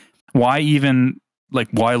 why even, like,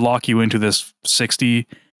 why lock you into this 60,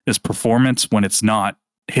 this performance, when it's not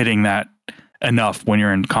hitting that enough when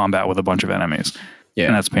you're in combat with a bunch of enemies? Yeah,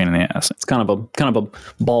 and that's a pain in the ass. It's kind of a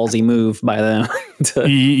ballsy move by them.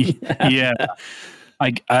 Yeah,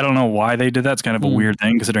 I don't know why they did that. It's kind of a weird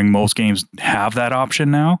thing, considering most games have that option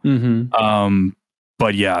now.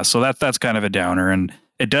 But yeah, so that's kind of a downer, and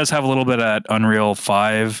it does have a little bit of that Unreal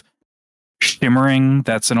 5 shimmering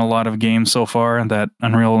that's in a lot of games so far, that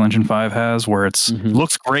Unreal Engine 5 has, where it's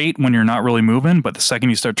looks great when you're not really moving, but the second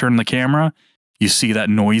you start turning the camera, you see that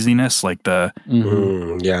noisiness, like the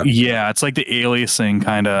it's like the aliasing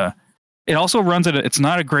kind of. It also runs at it's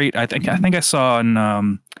not a great. I think I saw in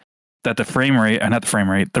that the frame rate,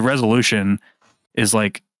 the resolution is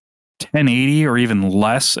like 1080 or even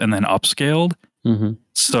less, and then upscaled.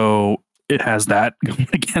 So it has that going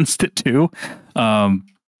against it too.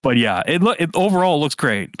 But yeah, it overall looks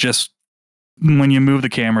great. Just when you move the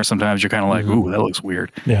camera, sometimes you're kind of like, ooh, that looks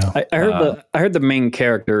weird. Yeah, I heard the main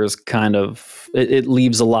character is kind of it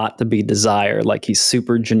leaves a lot to be desired. Like, he's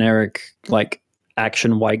super generic, like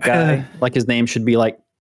action white guy. Like, his name should be like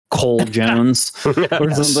Cole Jones or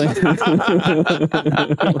something.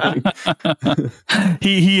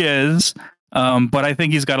 He is, but I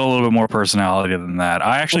think he's got a little bit more personality than that.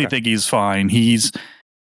 I actually think he's fine. He's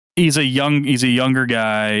a younger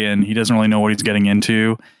guy, and he doesn't really know what he's getting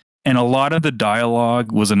into. And a lot of the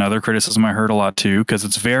dialogue was another criticism I heard a lot too, because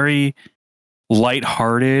it's very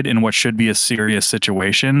lighthearted in what should be a serious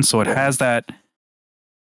situation. So it has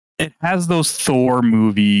those Thor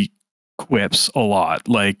movie quips a lot,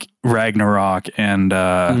 like Ragnarok and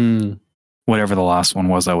whatever the last one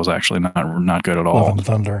was that was actually not good at all. Love and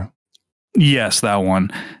Thunder. Yes, that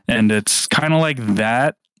one. And it's kind of like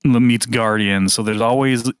that meets Guardians. So they'll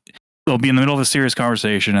be in the middle of a serious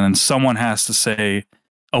conversation, and then someone has to say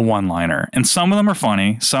a one-liner. And some of them are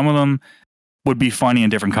funny. Some of them would be funny in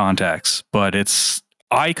different contexts. But it's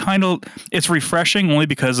refreshing only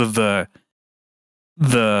because of the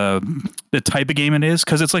type of game it is,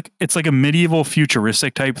 because it's like a medieval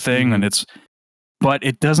futuristic type thing, but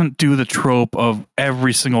it doesn't do the trope of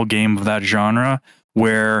every single game of that genre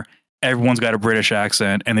where everyone's got a British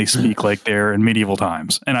accent and they speak like they're in medieval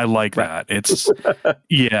times, and I like that. It's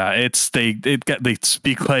they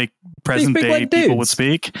speak like present day like people would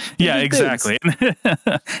speak. Yeah, exactly.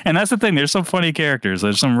 And that's the thing. There's some funny characters.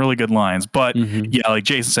 There's some really good lines, but yeah, like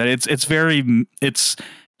Jason said, it's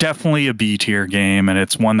definitely a B tier game, and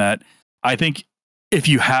it's one that I think if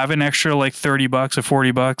you have an extra like $30 or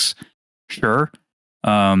 $40, sure.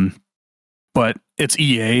 But it's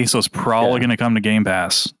EA, so it's probably going to come to Game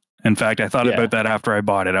Pass. In fact, I thought about that after I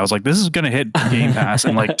bought it. I was like, this is going to hit Game Pass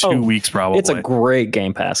in like 2 weeks, probably. It's a great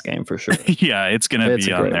Game Pass game for sure. Yeah, it's going to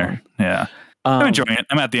be on there. One. Yeah. I'm enjoying it.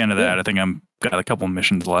 I'm at the end of that. I think I'm got a couple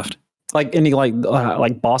missions left. Like any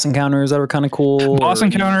like boss encounters that are kind of cool. Boss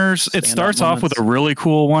encounters. It starts off with a really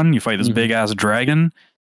cool one. You fight this big ass dragon.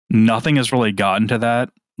 Nothing has really gotten to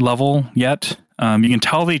that level yet. You can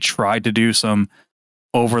tell they tried to do some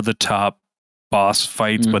over the top boss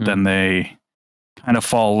fights, but then they kind of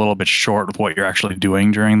fall a little bit short of what you're actually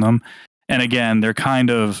doing during them. And again, they're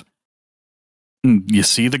kind of, you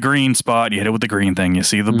see the green spot, you hit it with the green thing. You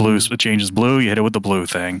see the blue, it changes blue, you hit it with the blue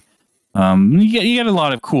thing. You get a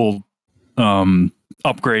lot of cool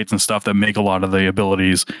upgrades and stuff that make a lot of the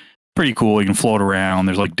abilities pretty cool. You can float around.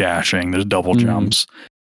 There's like dashing. There's double jumps.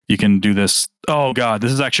 You can do this. Oh god,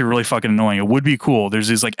 this is actually really fucking annoying. It would be cool. There's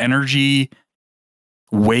these like energy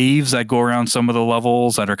waves that go around some of the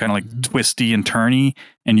levels that are kind of like twisty and turny,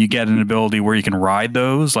 and you get an ability where you can ride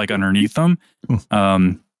those like underneath them.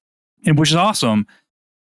 which is awesome.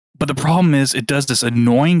 But the problem is it does this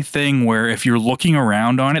annoying thing where if you're looking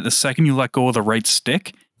around on it, the second you let go of the right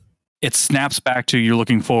stick, it snaps back to you're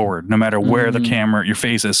looking forward, no matter where the camera, your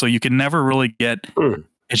face is. So you can never really get,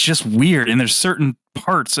 it's just weird. And there's certain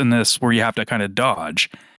parts in this where you have to kind of dodge.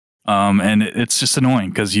 And it's just annoying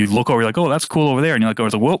because you look over, you're like, oh, that's cool over there. And you let go,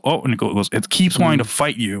 it's like, whoa, oh, and it keeps wanting to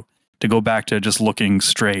fight you to go back to just looking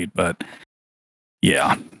straight. But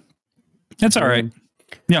yeah, it's all right.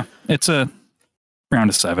 Yeah, it's a round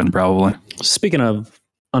of 7 probably. Speaking of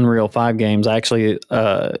Unreal 5 games, I actually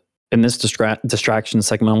in this distraction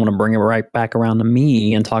segment, I want to bring it right back around to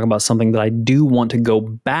me and talk about something that I do want to go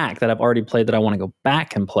back, that I've already played, that I want to go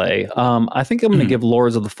back and play. I think I'm going to give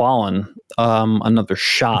Lords of the Fallen another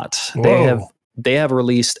shot. Whoa. They have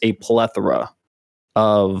released a plethora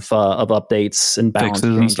of updates and balance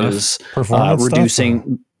changes,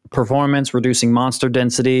 reducing performance, reducing monster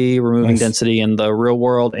density, removing density in the real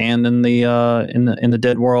world and in the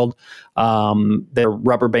dead world. They're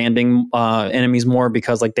rubber banding enemies more,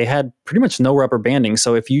 because like they had pretty much no rubber banding.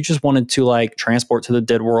 So if you just wanted to like transport to the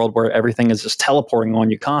dead world where everything is just teleporting on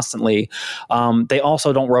you constantly, they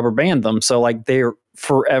also don't rubber band them. So like they're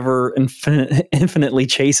forever infinitely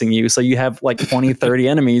chasing you. So you have like 20, 30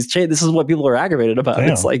 enemies. This is what people are aggravated about. Damn.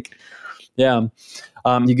 It's like, yeah.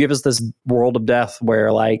 You give us this world of death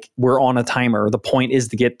where like we're on a timer. The point is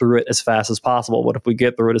to get through it as fast as possible. But if we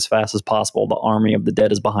get through it as fast as possible, the army of the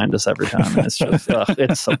dead is behind us every time. And it's just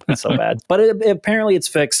it's so bad. But apparently it's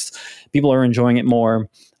fixed. People are enjoying it more.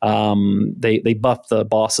 They buffed the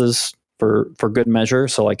bosses for good measure.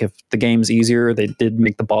 So like if the game's easier, they did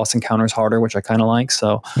make the boss encounters harder, which I kind of like.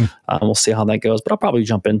 So we'll see how that goes. But I'll probably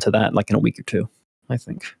jump into that like in a week or two, I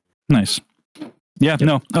think. Nice. Yeah,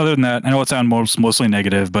 no, other than that, I know it sounds mostly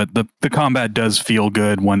negative, but the combat does feel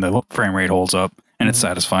good when the frame rate holds up, and it's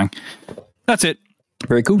satisfying. That's it.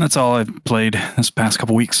 Very cool. That's all I've played this past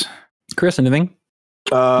couple weeks. Chris, anything?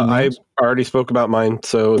 I already spoke about mine,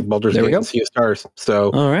 so Baldur's Gate and Sea of Stars.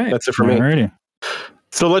 So all right, that's it for me. Alrighty.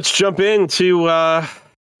 So let's jump into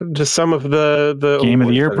just some of the Game of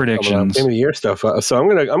the Year predictions. Game of the Year stuff. So I'm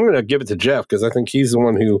gonna give it to Jeff, because I think he's the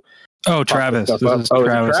one who. Oh, Travis. This is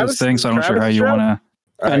Travis's thing, so I'm not sure how you want to.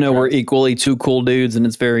 I know we're equally two cool dudes, and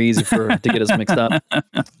it's very easy to get us mixed up.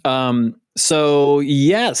 So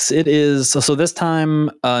yes, it is. So this time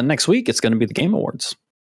next week, it's going to be the Game Awards.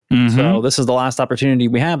 Mm-hmm. So this is the last opportunity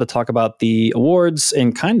we have to talk about the awards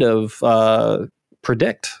and kind of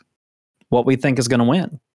predict what we think is going to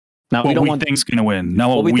win. Now, we don't want think's going to win.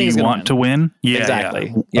 Now, what we want to win. Yeah,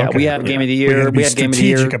 exactly. Yeah, okay. We have Game of the Year. We have Game of the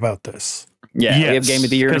Year about this. Yeah, we have Game of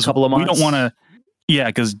the Year in a couple of months. We don't want to. Yeah,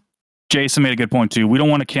 because Jason made a good point too. We don't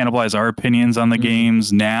want to cannibalize our opinions on the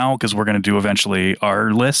games now, because we're going to do eventually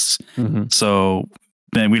our lists. So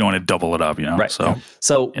then we don't want to double it up, you know. Right.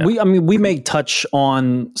 So we may touch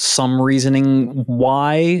on some reasoning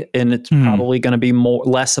why, and it's probably going to be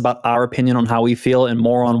less about our opinion on how we feel and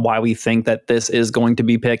more on why we think that this is going to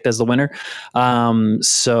be picked as the winner.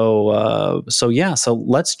 So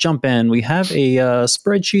let's jump in. We have a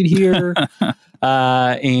spreadsheet here.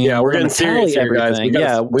 And we're going to tally everything.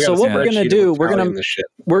 So what we're going to do, we're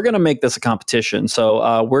going to make this a competition.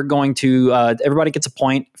 So we're going to everybody gets a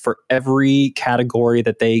point for every category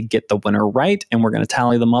that they get the winner right, and we're going to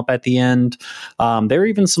tally them up at the end. There are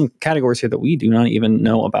even some categories here that we do not even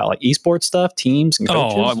know about, like esports stuff, teams, and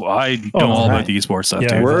coaches. I know all about the esports stuff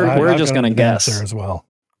too. We're just going to guess as well.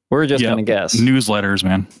 We're just going to guess. Newsletters,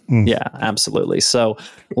 man. Yeah, absolutely. So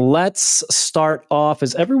let's start off.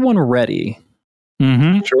 Is everyone ready?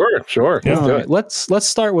 Mm-hmm. Sure. Yeah. All right. Let's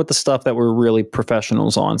start with the stuff that we're really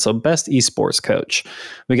professionals on. So best esports coach,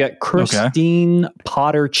 we got Christine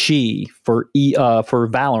Potter Chi for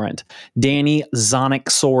Valorant, Danny Zonic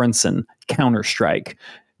Sorensen Counter-Strike,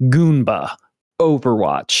 Goomba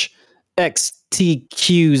Overwatch, XTQZZZ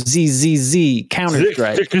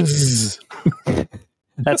Counter-Strike.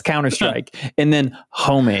 That's Counter-Strike, and then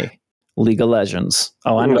Homie. League of Legends.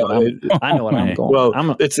 Oh, I know what I'm going.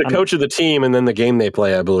 Well, it's the coach of the team and then the game they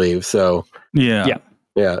play, I believe. So yeah.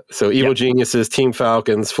 So Evil Geniuses, Team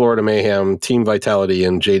Falcons, Florida Mayhem, Team Vitality,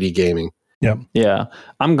 and JD Gaming. Yep. Yeah,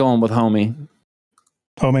 I'm going with Homie.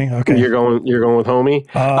 Homie. Okay. You're going with Homie.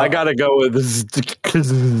 I gotta go with.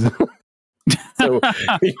 So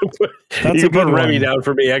you put Remy down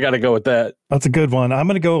for me. I got to go with that. That's a good one. I'm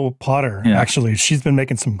going to go with Potter. Yeah. Actually, she's been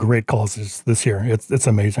making some great calls this year. It's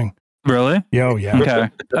amazing. Really? Yeah. Okay.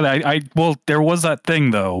 Well, there was that thing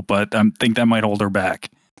though, but I think that might hold her back.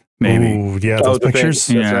 Maybe. Ooh, yeah. Those pictures.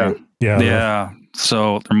 Yeah. Right. Yeah.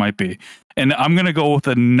 So there might be, and I'm going to go with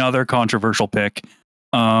another controversial pick.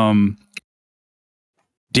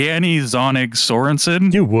 Danny Zonig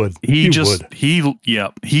Sorensen. You would. He just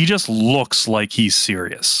looks like he's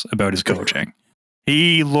serious about his coaching.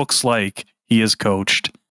 He looks like he has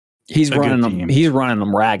coached. He's running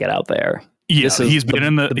them ragged out there. Yeah, he's been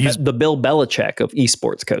in the Bill Belichick of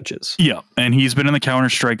esports coaches. Yeah, and he's been in the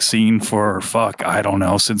Counter-Strike scene for I don't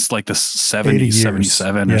know, since like the 70s,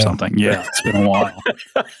 77 or something. Yeah, it's been a while.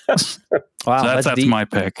 Wow, so that's my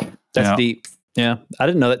pick. That's deep. Yeah, I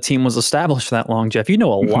didn't know that team was established that long, Jeff. You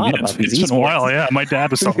know a lot about these esports. It's been a while, yeah. My dad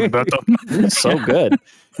was talking about them. You're so good.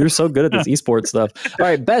 You're so good at this esports stuff. All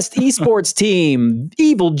right, best esports team,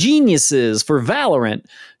 Evil Geniuses for Valorant.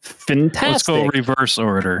 Fantastic. Let's go reverse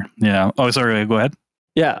order. Yeah. Oh, sorry. Go ahead.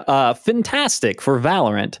 Yeah. Fantastic for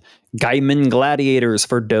Valorant. Gaiman Gladiators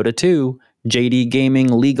for Dota 2. JD Gaming,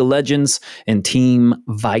 League of Legends, and Team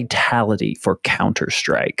Vitality for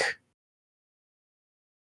Counter-Strike.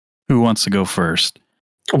 Who wants to go first?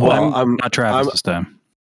 Well, I'm not Travis this time.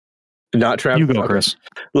 Not Travis. You go, Chris.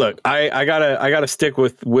 Look, I gotta stick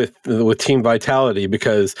with Team Vitality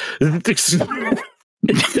because it's just an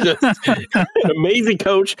amazing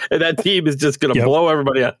coach, and that team is just gonna blow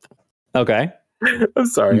everybody up. Okay. I'm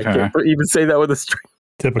sorry, I can't even say that with a straight.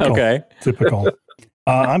 Typical. Okay. Typical.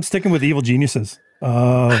 I'm sticking with Evil Geniuses.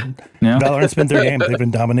 Valorant's been their game. They've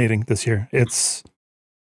been dominating this year. It's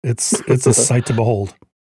a sight to behold.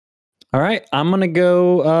 All right, I'm gonna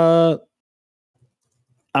go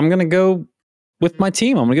with my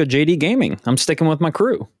team. I'm gonna go JD Gaming. I'm sticking with my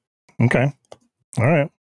crew. Okay. All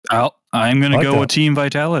right. I'm gonna go with Team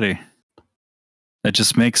Vitality. That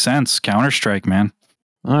just makes sense. Counter-Strike, man.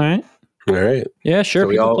 All right. Yeah, sure. So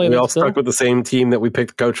we all stuck with the same team that we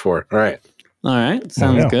picked the coach for. All right.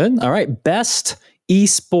 Sounds good. All right. Best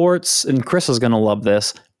esports, and Chris is gonna love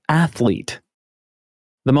this. Athlete.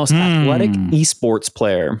 The most athletic esports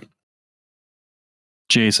player.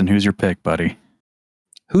 Jason, who's your pick, buddy?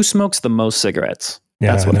 Who smokes the most cigarettes?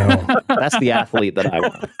 Yeah, that's what I want. That's the athlete that I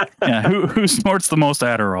want. Yeah, who snorts the most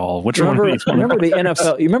Adderall? Remember the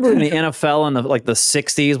NFL? You remember in the NFL in the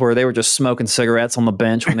 60s where they were just smoking cigarettes on the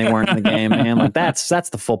bench when they weren't in the game, man? Like that's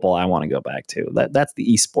the football I want to go back to. That's the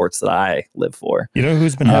esports that I live for. You know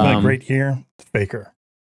who's been having a great year? Faker.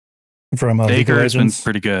 From Faker has been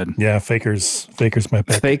pretty good. Yeah, Faker's my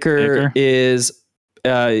pick. Faker is.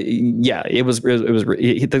 This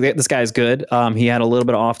guy's good. He had a little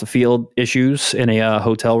bit of off the field issues in a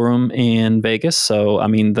hotel room in Vegas. So, I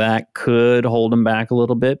mean, that could hold him back a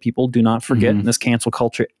little bit. People do not forget in this cancel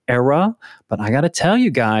culture era. But I got to tell you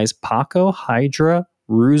guys, Paco, Hydra,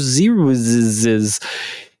 Ruzizes.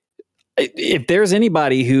 If there's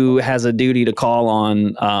anybody who has a duty to call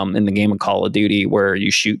on in the game of Call of Duty where you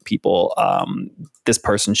shoot people, this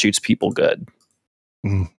person shoots people good.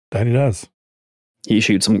 That he does. He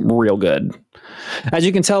shoots them real good. As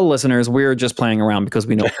you can tell, listeners, we're just playing around because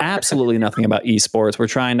we know absolutely nothing about esports. We're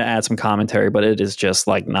trying to add some commentary, but it is just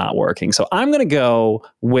not working. So I'm going to go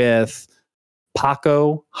with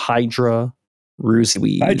Paco, Hydra,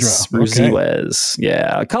 Ruziwez. Okay.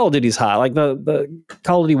 Yeah, Call of Duty's hot. Like the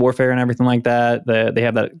Call of Duty Warfare and everything like that. They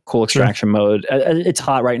have that cool extraction mode. It's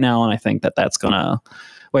hot right now, and I think that's going to...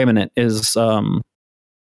 Wait a minute.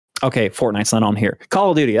 Okay, Fortnite's not on here.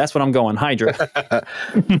 Call of Duty, that's what I'm going. Hydra.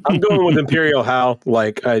 I'm going with Imperial Hal.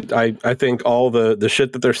 I think all the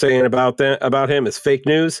shit that they're saying about him is fake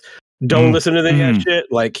news. Don't listen to that shit.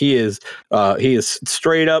 He is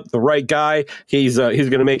straight up the right guy. He's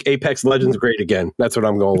going to make Apex Legends great again. That's what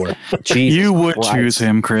I'm going with. You would choose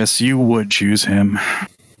him, Chris. You would choose him.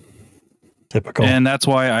 Typical. And that's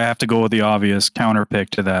why I have to go with the obvious counter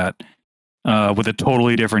pick to that. With a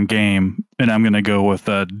totally different game, and I'm going to go with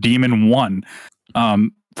Demon 1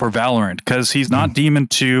 for Valorant, because he's not Demon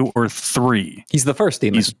 2 or 3. He's the first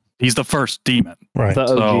Demon. He's the first Demon. Right. The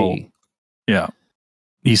OG. So, yeah,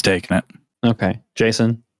 he's taking it. Okay.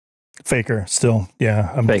 Jason? Faker, still.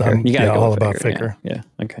 Yeah. I'm Faker. You gotta go all with about Faker. Yeah.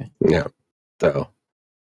 Okay. Yeah. So,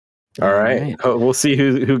 all right. We'll see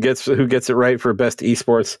who gets it right for best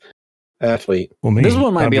esports athlete. Well, me, this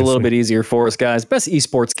one might be a little bit easier for us, guys. Best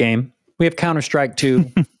esports game. We have Counter-Strike 2,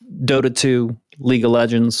 Dota 2, League of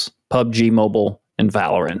Legends, PUBG Mobile, and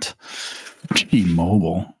Valorant. PUBG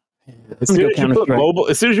Mobile. As soon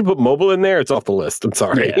as you put mobile in there, it's off the list. I'm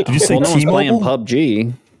sorry. Yeah. Did you say no one's playing T-Mobile?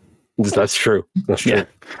 PUBG. That's true. Yeah.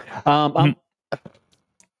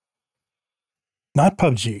 Not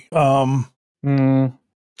PUBG.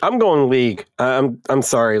 I'm going League. I'm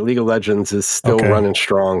sorry. League of Legends is still running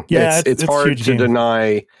strong. Yeah, it's hard to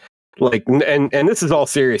deny. And this is all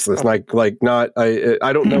seriousness. I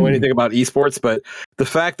don't know anything about esports, but the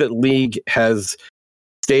fact that League has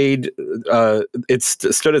stayed, it's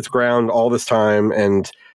stood its ground all this time, and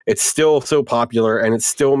it's still so popular and it's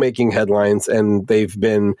still making headlines, and they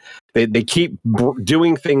keep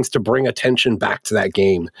doing things to bring attention back to that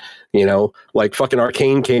game. You know, like fucking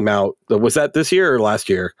Arcane came out. Was that this year or last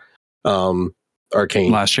year?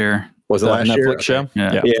 Arcane last year. Was it last Netflix year? show?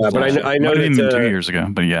 Yeah. But I know that even 2 years ago.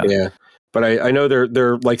 But yeah. But I know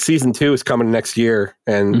they're like season 2 is coming next year,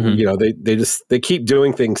 and you know they keep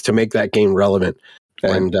doing things to make that game relevant,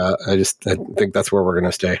 and I think that's where we're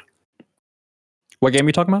gonna stay. What game are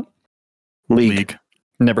you talking about? League.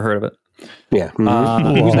 Never heard of it. Yeah.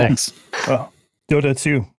 Who's next? Dota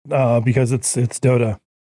 2, because it's Dota,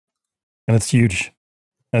 and it's huge,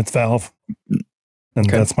 and it's Valve, and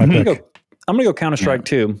that's my pick. I'm gonna go Counter-Strike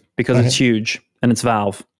 2 because it's huge and it's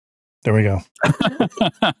Valve. There we go.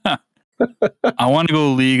 I want to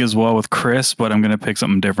go League as well with Chris, but I'm gonna pick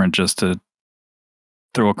something different just to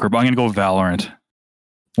throw a curveball. I'm gonna go Valorant.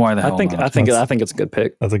 Why the hell? I think it's a good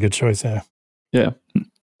pick. That's a good choice. Yeah. Yeah.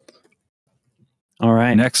 All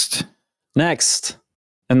right. Next.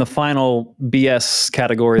 And the final BS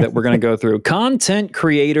category that we're going to go through, Content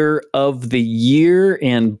Creator of the Year.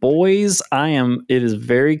 And boys, it is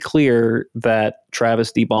very clear that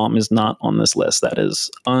Travis D-Bomb is not on this list. That is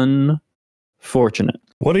unfortunate.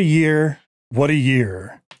 What a year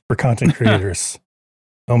for content creators.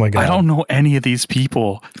 Oh my God. I don't know any of these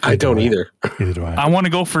people. I don't either. Neither do I. I want to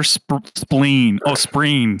go for Spleen. Oh,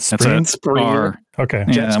 Spreen. That's Spreen. R. Okay.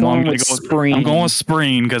 Yeah, I'm going with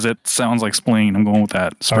Spreen because it sounds like spleen. I'm going with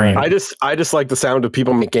that. Spreen. Right. I just like the sound of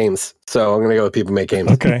people make games, so I'm going to go with people make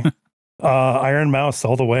games. Okay. Iron Mouse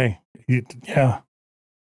all the way. Yeah.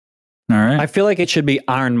 All right. I feel like it should be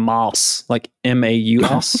Iron Mouse, like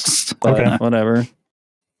MAUS. Okay. Whatever.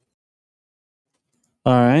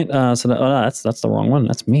 All right. So that's the wrong one.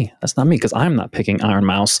 That's me. That's not me because I'm not picking Iron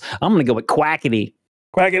Mouse. I'm going to go with Quackity.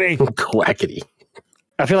 Quackity.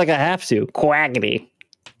 I feel like I have to. Quackity.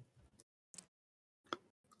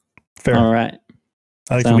 Fair. All right.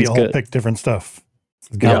 I think we all pick different stuff.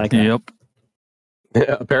 I like that. Yep.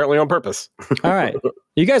 Yeah, apparently on purpose. All right.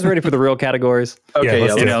 You guys ready for the real categories? Okay,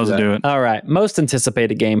 let's do it. All right. Most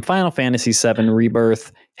anticipated game, Final Fantasy VII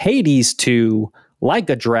Rebirth, Hades 2, Like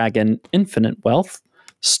a Dragon, Infinite Wealth,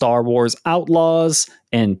 Star Wars Outlaws,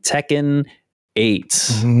 and Tekken 8.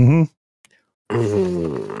 Mm-hmm.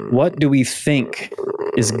 What do we think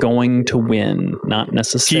is going to win? Not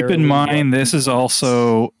necessarily. Keep in mind, this is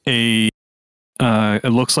also it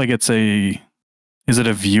looks like it's is it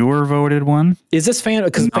a viewer voted one? Is this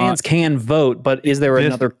because fans can vote, but is there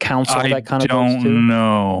another council that kind of votes too? I don't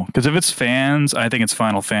know. Because if it's fans, I think it's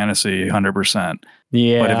Final Fantasy 100%.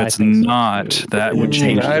 Yeah. But if it's not, that would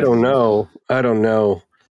change. I don't know.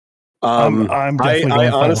 I'm definitely I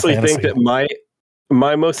honestly think that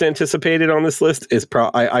my most anticipated on this list is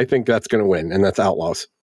I think that's going to win, and that's Outlaws.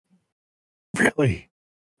 Really?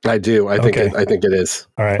 I do. I think it is.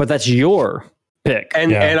 All right. But that's your pick.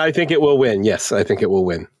 And I think it will win. Yes, I think it will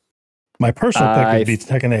win. My personal pick would be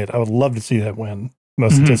Tekken 8. I would love to see that win.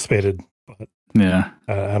 Most anticipated. But yeah.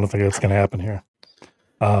 I don't think that's going to happen here.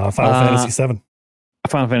 Final Fantasy 7.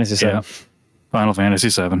 Final Fantasy 7. Yeah. Final Fantasy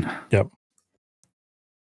 7. Yep.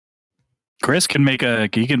 Chris can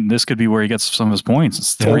this could be where he gets some of his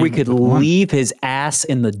points. Or we could leave his ass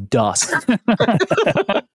in the dust.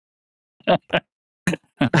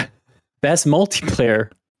 Best multiplayer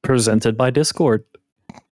presented by Discord.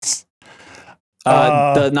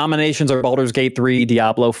 The nominations are Baldur's Gate 3,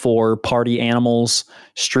 Diablo 4, Party Animals,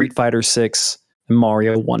 Street Fighter 6, and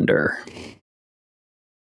Mario Wonder.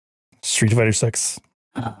 Street Fighter 6.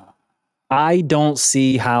 I don't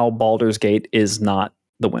see how Baldur's Gate is not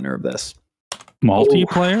the winner of this.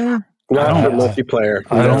 Multiplayer? Not multiplayer.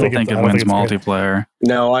 I don't think it wins multiplayer.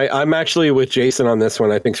 No, I'm actually with Jason on this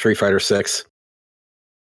one. I think Street Fighter 6.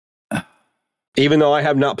 Even though I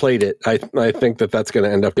have not played it, I think that's going to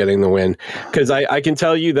end up getting the win. Because I can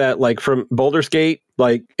tell you that, like, from Baldur's Gate,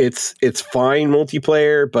 like, it's fine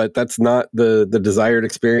multiplayer, but that's not the desired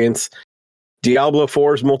experience. Diablo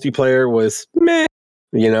 4's multiplayer was meh,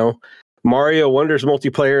 you know. Mario Wonder's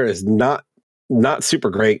multiplayer is not super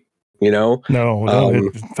great, you know. No,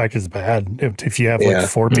 in fact, it's bad. If you have like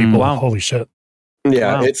 4 people, holy shit.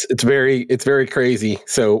 Yeah, wow. It's very crazy.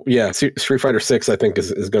 So yeah, Street Fighter 6 I think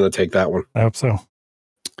is going to take that one. I hope so.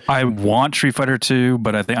 I want Street Fighter 2,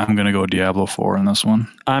 but I think I'm going to go Diablo 4 in this one.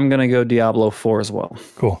 I'm going to go Diablo 4 as well.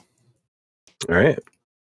 Cool. All right.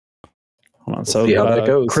 Hold on. So see how that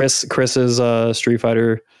goes. Chris is Street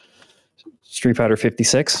Fighter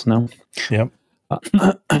 56. No. Yep.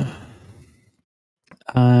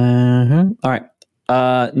 All right.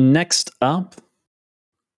 Next up.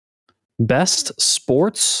 Best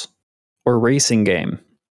sports or racing game?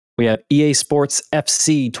 We have EA Sports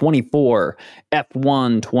FC 24,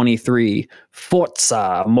 F1 23,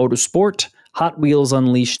 Forza Motorsport, Hot Wheels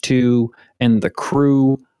Unleashed 2, and The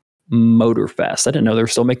Crew Motorfest. I didn't know they were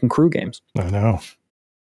still making Crew games. I know.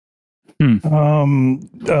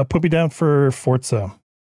 Put me down for Forza.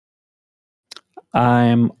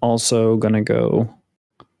 I'm also going to go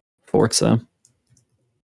Forza.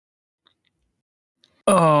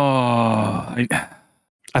 Oh,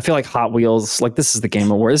 I feel like Hot Wheels, like this is the game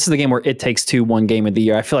where It Takes Two won Game of the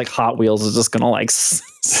Year. I feel like Hot Wheels is just gonna like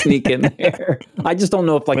sneak in there. I just don't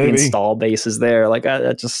know if like the install base is there. Like I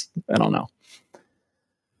don't know.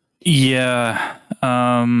 Yeah.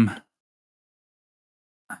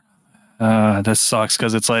 This sucks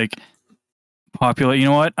because it's like popular. You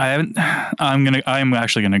know what? I'm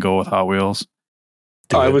actually gonna go with Hot Wheels.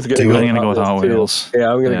 I was going to go with Hot Wheels.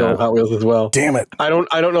 Yeah, I'm going to go with Hot Wheels as well. Damn it! I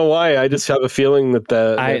don't know why. I just have a feeling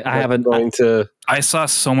that I saw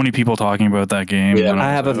so many people talking about that game. Yeah,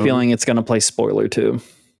 I have a feeling it's going to play spoiler too.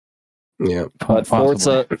 Yeah, but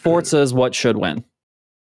Forza is what should win.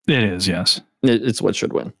 It is, yes. It's what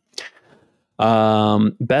should win.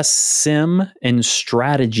 Best sim and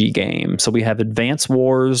strategy game. So we have Advance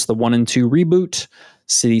Wars, the 1 and 2 reboot,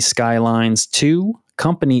 City Skylines 2,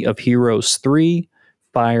 Company of Heroes 3,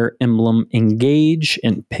 Fire Emblem Engage,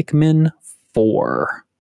 and Pikmin 4.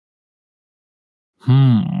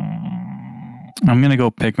 I'm going to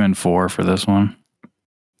go Pikmin 4 for this one.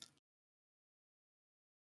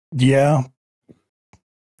 Yeah,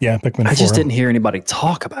 Pikmin 4. I just didn't hear anybody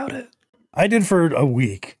talk about it. I did for a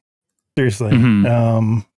week. Seriously.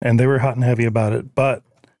 And they were hot and heavy about it. But,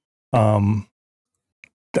 I mean,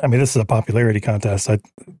 this is a popularity contest. I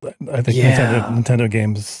think Nintendo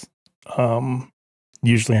games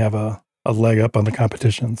usually have a leg up on the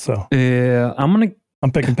competition. So yeah, I'm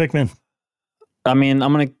picking Pikmin. I mean,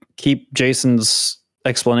 I'm gonna keep Jason's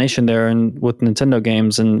explanation there, and with Nintendo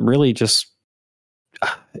games, and really just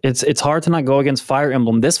it's hard to not go against Fire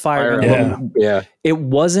Emblem. This Fire Emblem, it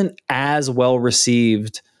wasn't as well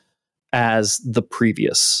received as the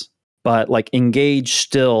previous, but like Engage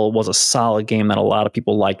still was a solid game that a lot of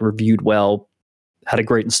people liked, reviewed well, had a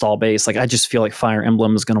great install base. Like I just feel like Fire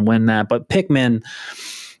Emblem is going to win that. But Pikmin,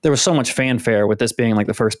 there was so much fanfare with this being like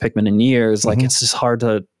the first Pikmin in years. Like it's just hard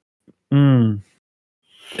to. And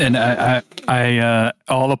I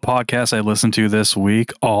all the podcasts I listened to this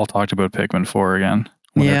week all talked about Pikmin 4 again.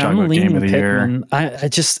 When they're talking about Game of the Year. I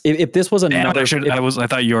just if this was another, I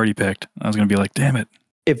thought you already picked. I was going to be like, damn it.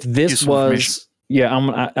 If this was, I'm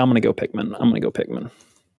going to go Pikmin. I'm going to go Pikmin.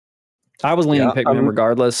 I was leaning Pikmin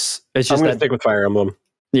regardless. It's just I'm going to stick with Fire Emblem.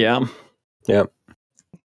 Yeah.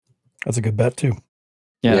 That's a good bet too.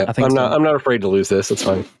 Yeah, I think I'm not afraid to lose this. It's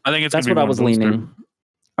fine. I think that's what I was leaning.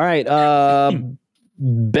 All right.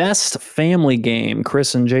 Best family game.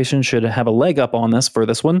 Chris and Jason should have a leg up on this for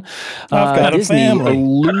this one. I've got Disney, a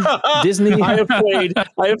family. Disney. I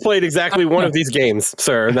have played exactly one of these games,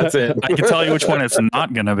 sir. That's it. I can tell you which one it's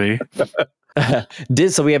not going to be.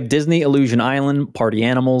 So we have Disney Illusion Island, Party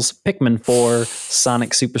Animals, Pikmin 4,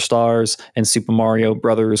 Sonic Superstars, and Super Mario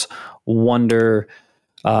Brothers Wonder.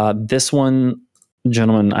 This one,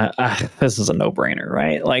 gentlemen, this is a no-brainer,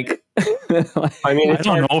 right? Like, I mean, I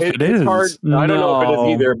don't know if it is. Hard. I don't know if it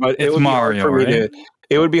is either, but it would Mario, be hard for me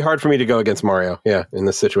it would be hard for me to go against Mario. Yeah, in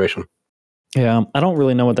this situation. Yeah, I don't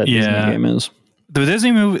really know what that Disney game is.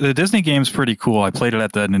 The Disney game's pretty cool. I played it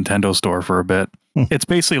at the Nintendo store for a bit. It's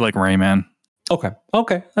basically like Rayman. Okay,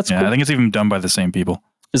 that's cool. I think it's even done by the same people.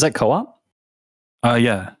 Is that co-op?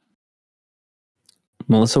 Yeah.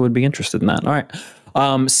 Melissa would be interested in that. All right.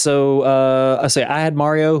 So I say I had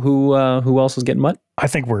Mario. Who else is getting what? I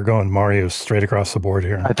think we're going Mario straight across the board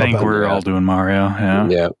here. I think we're all doing Mario.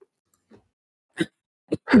 Yeah.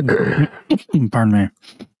 Pardon me.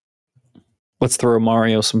 Let's throw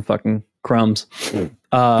Mario some fucking crumbs.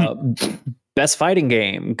 Best fighting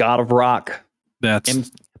game: God of Rock.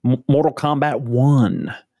 That's Mortal Kombat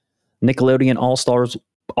 1, Nickelodeon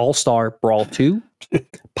All-Star Brawl 2,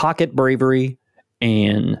 Pocket Bravery,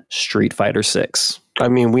 and Street Fighter 6. I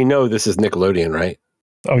mean, we know this is Nickelodeon, right?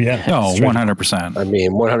 Oh yeah. Oh, 100%. I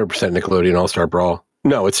mean, 100% Nickelodeon All-Star Brawl.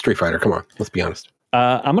 No, it's Street Fighter. Come on, let's be honest.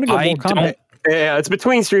 I'm gonna go Mortal Kombat. Yeah, it's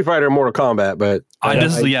between Street Fighter and Mortal Kombat, but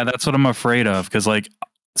that's what I'm afraid of, because like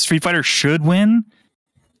Street Fighter should win,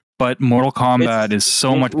 but Mortal Kombat is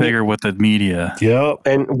so much bigger with the media. Yep.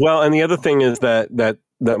 And the other thing is that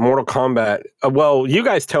Mortal Kombat. Well, you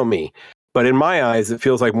guys tell me, but in my eyes, it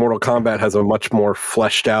feels like Mortal Kombat has a much more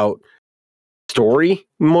fleshed out story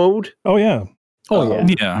mode. Oh yeah.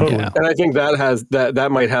 Yeah. And I think that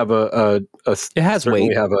might have it has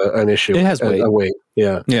weight. Have an issue. It has weight. A weight.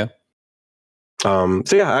 Yeah. Yeah. So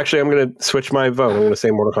yeah, actually, I'm going to switch my vote. I'm going to say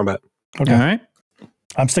Mortal Kombat. Okay. All right.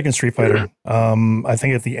 I'm sticking Street Fighter. I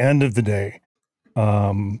think at the end of the day,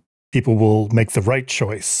 people will make the right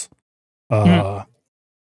choice and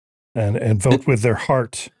vote with their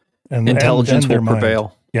heart. And intelligence and will prevail.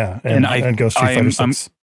 Mind. Yeah, and go Street Fighter 6.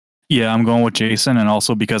 I'm going with Jason, and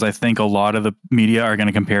also because I think a lot of the media are going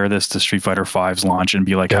to compare this to Street Fighter 5's launch and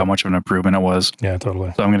be like how much of an improvement it was. Yeah,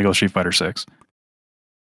 totally. So I'm going to go Street Fighter 6.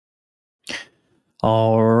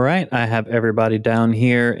 All right, I have everybody down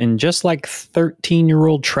here, and just like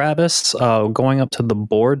 13-year-old Travis going up to the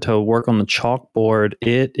board to work on the chalkboard,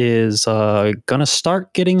 it is gonna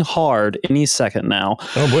start getting hard any second now.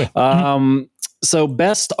 Oh boy! So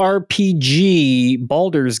best RPG: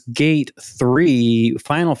 Baldur's Gate 3,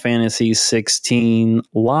 Final Fantasy 16,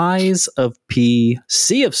 Lies of P,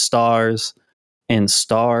 Sea of Stars, and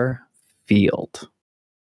Starfield.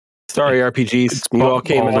 Sorry, RPGs. You all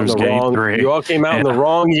came out in the wrong. 3. You all came out in the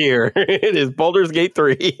wrong year. It is Baldur's Gate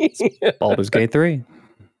 3. Baldur's Gate 3.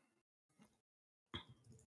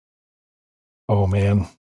 Oh man!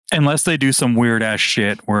 Unless they do some weird ass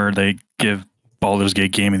shit where they give Baldur's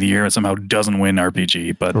Gate Game of the Year and somehow doesn't win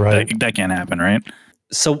RPG, but that can't happen, right?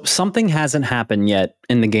 So something hasn't happened yet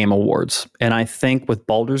in the Game Awards, and I think with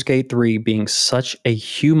Baldur's Gate 3 being such a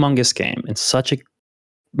humongous game and such a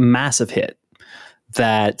massive hit,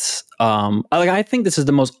 that I think this is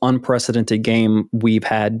the most unprecedented game we've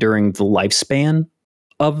had during the lifespan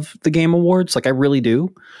of the Game Awards. Like, I really do.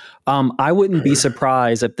 I wouldn't be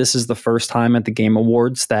surprised if this is the first time at the Game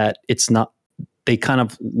Awards that it's not, they kind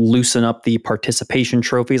of loosen up the participation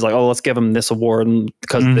trophies. Like, oh, let's give them this award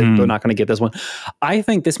because they're not going to get this one. I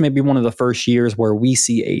think this may be one of the first years where we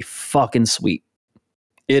see a fucking sweep.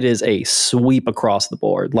 It is a sweep across the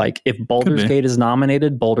board. Like, if Baldur's Gate is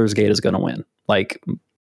nominated, Baldur's Gate is going to win. Like,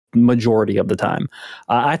 majority of the time.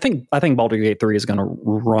 I think Baldur's Gate 3 is going to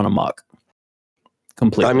run amok.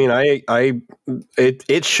 Completely. I mean,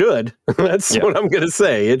 it should. That's what I'm going to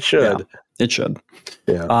say. It should. Yeah, it should.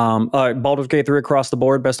 Yeah. All right, Baldur's Gate 3 across the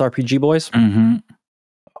board, best RPG, boys. Mm-hmm.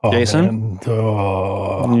 Jason?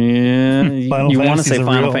 Yeah, you want to say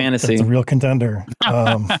Final Fantasy. It's a real contender.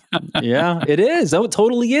 Yeah, it is. Oh, it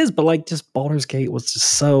totally is. But like, just Baldur's Gate was just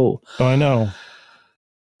so... Oh, I know.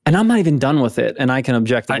 And I'm not even done with it. And I can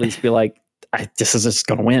objectively be like, this is just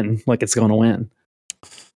going to win. Like, it's going to win.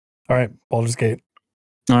 All right, Baldur's Gate.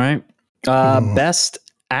 All right. Best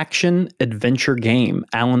action adventure game: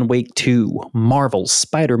 Alan Wake 2, Marvel's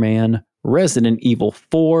Spider-Man, Resident Evil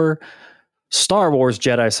 4, Star Wars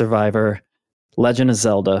Jedi Survivor, Legend of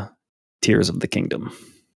Zelda, Tears of the Kingdom.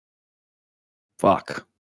 Fuck.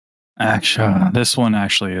 Actually, this one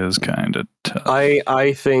actually is kind of tough.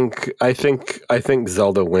 I think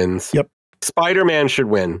Zelda wins. Yep. Spider-Man should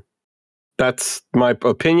win. That's my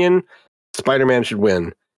opinion. Spider-Man should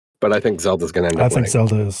win, but I think Zelda's going to end up winning. I think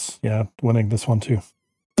Zelda is, winning this one too.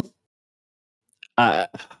 I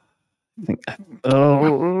think.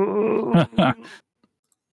 Oh.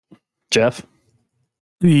 Jeff?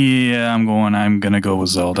 Yeah, I'm going to go with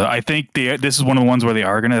Zelda. I think this is one of the ones where they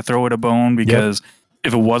are going to throw it a bone because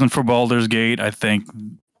if it wasn't for Baldur's Gate, I think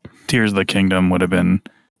Tears of the Kingdom would have been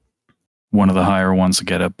one of the higher ones to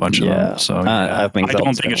get a bunch of them. So I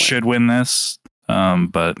don't think it should win this,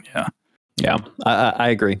 but yeah. Yeah, I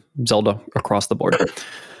agree. Zelda across the board.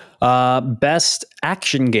 Best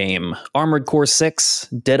action game: Armored Core 6,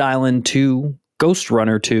 Dead Island 2, Ghost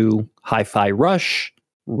Runner 2, Hi-Fi Rush,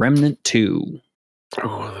 Remnant 2.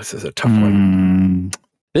 Oh, this is a tough one.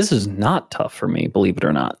 This is not tough for me, believe it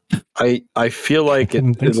or not. I feel like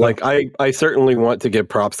I certainly want to give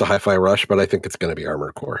props to Hi-Fi Rush, but I think it's going to be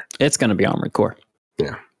Armored Core. It's going to be Armored Core.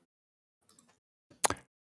 Yeah.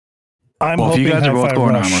 I'm hoping if you guys are both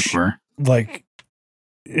going Armored Core,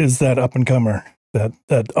 is that up and comer, that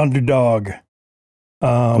underdog,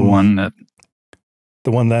 the one that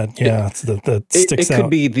sticks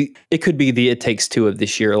out. It could be the It Takes Two of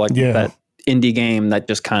this year, that indie game that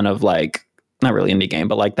just kind of like, not really indie game,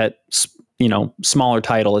 but like that, smaller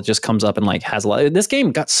title. It just comes up and like has a lot. This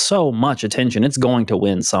game got so much attention. It's going to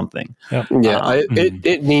win something. Yeah.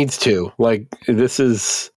 It needs to. Like, this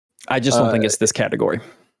is. I just don't think it's this category.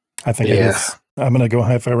 I think it is. I'm gonna go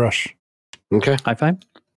Hi-Fi Rush. Okay. Hi-Fi.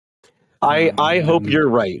 I hope you're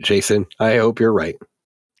right, Jason. I hope you're right.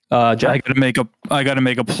 Jeff? I gotta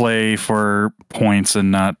make a play for points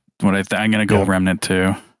and not what I think. I'm gonna go Remnant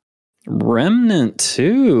 2. Remnant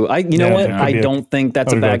 2. You know what? I don't think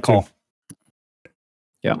that's a bad call.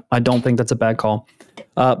 Yeah, I don't think that's a bad call.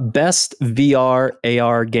 Best VR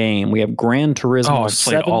AR game. We have Gran Turismo. Oh, I've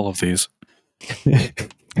played all of these.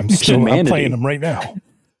 I'm playing them right now.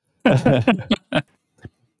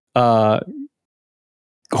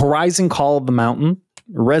 Horizon Call of the Mountain,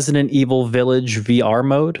 Resident Evil Village VR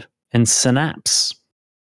mode, and Synapse.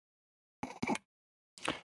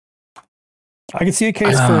 I can see a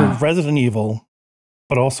case for Resident Evil,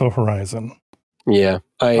 but also Horizon. Yeah,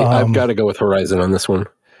 I've got to go with Horizon on this one.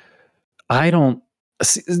 I don't.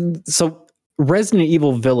 So Resident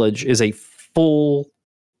Evil Village is a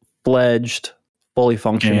full-fledged, fully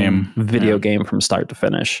functioning video game from start to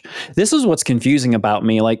finish. This is what's confusing about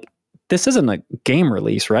me. Like, this isn't a game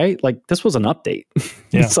release, right? Like, this was an update.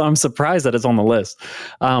 Yeah. So I'm surprised that it's on the list.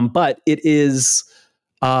 But it is.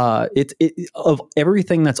 Of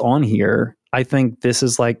everything that's on here, I think this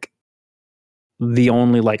is like the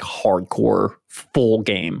only like hardcore full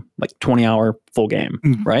game, like 20-hour full game,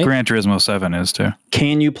 right? Gran Turismo 7 is too.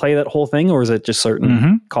 Can you play that whole thing, or is it just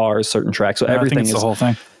certain cars, certain tracks? So everything I think it's is the whole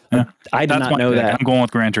thing. Yeah. I did not know that. I'm going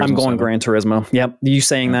with Gran Turismo. I'm going 7. Gran Turismo. Yep. You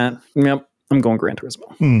saying that? Yep. I'm going Gran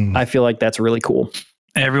Turismo. I feel like that's really cool.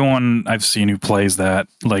 Everyone I've seen who plays that,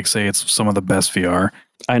 like, say it's some of the best VR.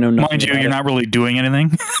 I know. Mind you, you're not really doing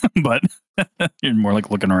anything, but you're more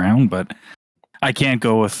like looking around. But I can't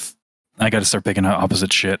go with. I got to start picking up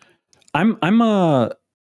opposite shit. I'm not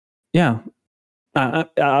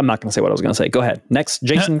going to say what I was going to say. Go ahead. Next,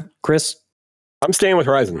 Jason, Chris. I'm staying with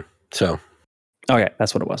Horizon. So. Okay,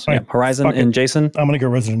 that's what it was. Yeah, Horizon and Jason. I'm going to go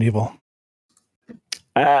Resident Evil.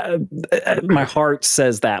 My heart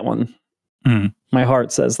says that one. My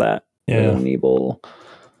heart says that. Yeah. Resident Evil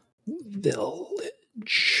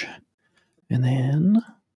Village. And then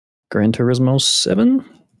Gran Turismo 7.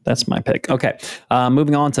 That's my pick. Okay.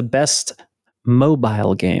 Moving on to best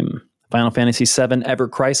mobile game. Final Fantasy VII Ever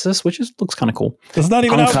Crisis, which looks kind of cool. It's not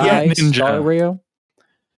even out yet. Star Rail.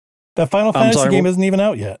 That Final Fantasy game isn't even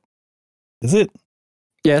out yet. Is it?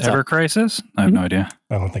 Yeah, it's Ever out. Crisis? I have no idea.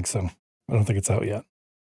 I don't think so. I don't think it's out yet.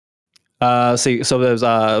 So there's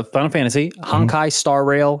Final Fantasy, Honkai Star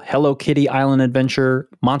Rail, Hello Kitty Island Adventure,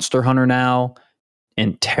 Monster Hunter Now,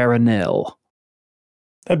 and Terra Nil.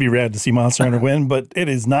 That'd be rad to see Monster Hunter win, but it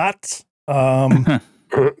is not.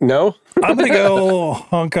 No? I'm going to go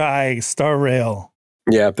Honkai Star Rail.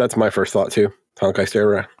 Yeah, that's my first thought too. Honkai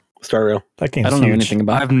Star Rail. That game's I don't know anything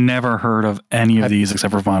about it. I've never heard of any of these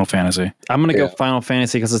except for Final Fantasy. I'm going to go Final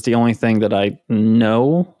Fantasy because it's the only thing that I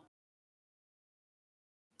know.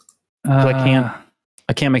 I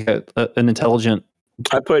can't make an intelligent.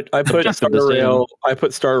 I put Star Rail. I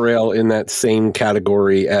put Star Rail in that same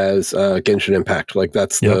category as Genshin Impact. Like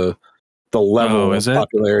that's the level of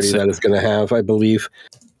popularity that it's going to have, I believe.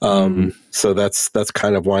 So that's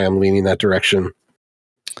kind of why I'm leaning that direction.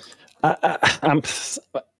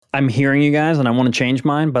 I'm hearing you guys, and I want to change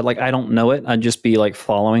mine, but like I don't know it. I'd just be like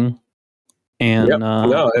following, and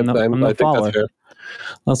I think follower. that's fair.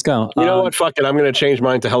 Let's go. You know what? Fuck it. I'm going to change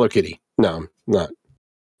mine to Hello Kitty. No, I'm not.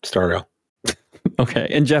 Star Rail. Okay.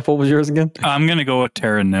 And Jeff, what was yours again? I'm going to go with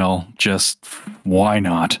Terra Nil. Just why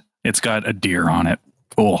not? It's got a deer on it.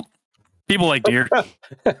 Cool. People like deer.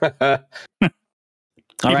 All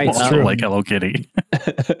right. Also like Hello Kitty.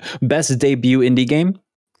 Best debut indie game.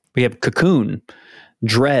 We have Cocoon,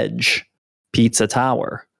 Dredge, Pizza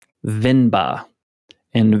Tower, Vinba,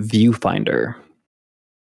 and Viewfinder.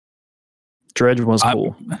 Dredge was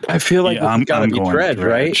cool. I feel like I'm got to be going Dredge,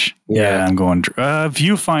 right? Yeah, I'm going.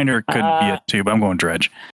 Viewfinder could be it too, but I'm going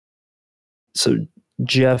Dredge. So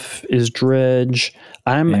Jeff is Dredge.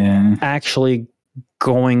 I'm actually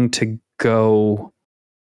going to go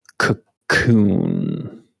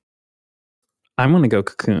Cocoon. I'm going to go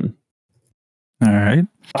Cocoon. All right.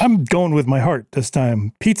 I'm going with my heart this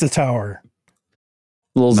time. Pizza Tower.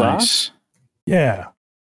 Lil Nice. Yeah.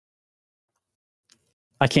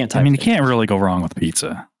 I can't type. I mean, you can't really go wrong with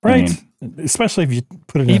pizza. Right. Especially if you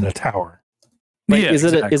put it in a tower. Right. Yeah,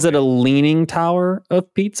 is it a leaning tower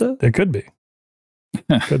of pizza? It could be.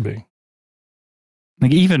 Could be.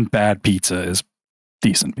 Like even bad pizza is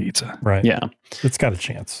decent pizza. Right. Yeah. It's got a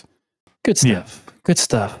chance. Good stuff. Yeah. Good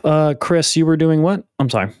stuff. Chris, you were doing what? I'm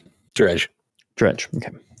sorry. Dredge.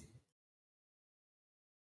 Okay.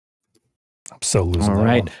 I'm so losing. All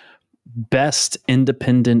right. Best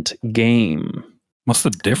independent game. What's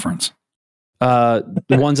the difference?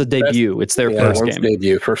 One's a debut. It's their first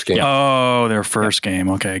game. First game. Oh, their first game.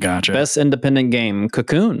 Okay, gotcha. Best independent game.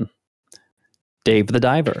 Cocoon. Dave the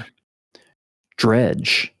Diver.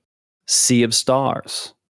 Dredge. Sea of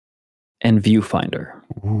Stars. And Viewfinder.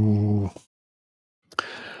 Ooh.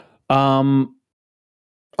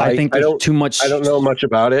 I think there's too much. I don't know much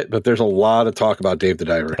about it, but there's a lot of talk about Dave the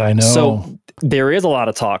Diver. I know. So there is a lot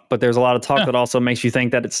of talk, but there's a lot of talk that also makes you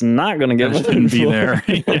think that it's not going to get be there.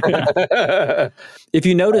 If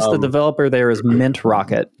you notice, the developer there is Mint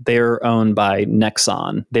Rocket. They're owned by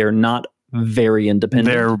Nexon. They're not very independent.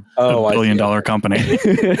 They're a billion-dollar company.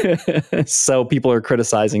 So people are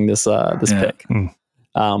criticizing this pick.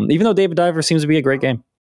 Even though David Diver seems to be a great game.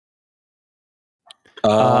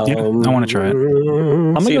 I want to try it.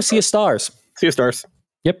 I'm going to go Sea of Stars. Sea of Stars.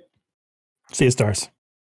 Yep. Sea of Stars.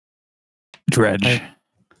 Dredge.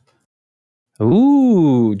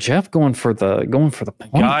 Ooh, Jeff going for the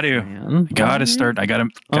point. Got to start. I got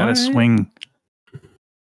to swing.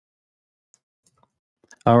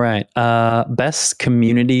 All right. Best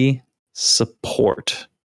community support.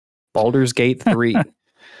 Baldur's Gate 3.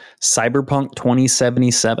 Cyberpunk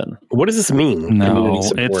 2077. What does this mean? No,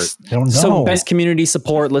 I don't know. So best community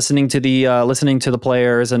support, listening to the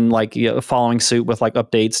players and like following suit with like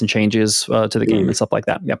updates and changes to the game and stuff like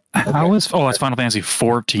that. Yep. That's Final Fantasy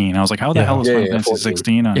 14. I was like, how the hell is Final Fantasy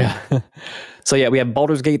 16 on? Yeah. So yeah, we have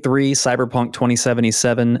Baldur's Gate 3, Cyberpunk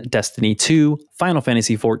 2077, Destiny 2, Final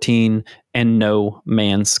Fantasy 14, and No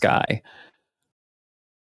Man's Sky.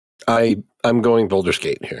 I'm going Baldur's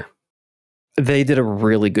Gate here. They did a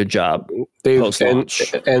really good job. Here's the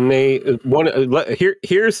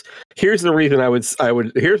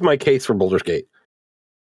reason here's my case for Baldur's Gate.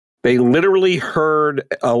 They literally heard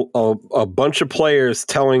a bunch of players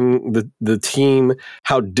telling the team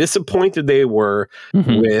how disappointed they were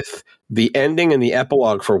with the ending and the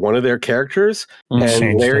epilogue for one of their characters,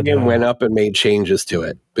 and Larian went up and made changes to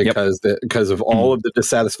it because of all of the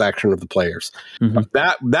dissatisfaction of the players.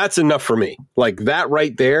 That's enough for me. Like that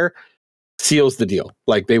right there seals the deal.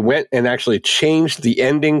 Like they went and actually changed the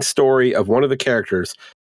ending story of one of the characters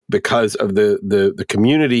because of the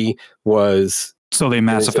community was. So they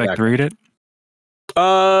Mass Effect 3'd it?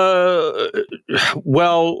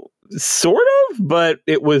 Well, sort of, but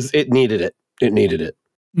it needed it. It needed it.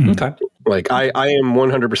 Okay. Like I am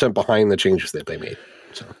 100% behind the changes that they made.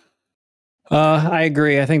 So I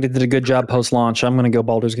agree. I think they did a good job post-launch. I'm going to go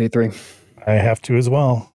Baldur's Gate 3. I have to as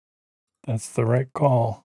well. That's the right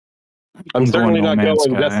call. I'm certainly not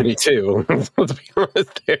going Destiny 2. Let's be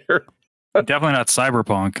honest there. Definitely not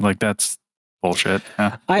Cyberpunk. Like that's bullshit.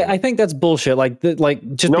 Yeah. I think that's bullshit. Like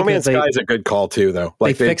just No Man's Sky is a good call too, though.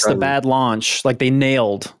 Like they fixed the bad launch. Like they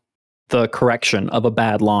nailed the correction of a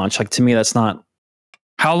bad launch. Like to me, that's not.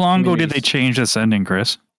 How long ago did they change this ending,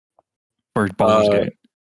 Chris? For Baldur's Gate?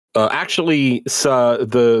 Actually,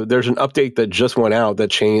 there's an update that just went out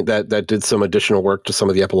that did some additional work to some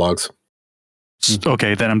of the epilogues.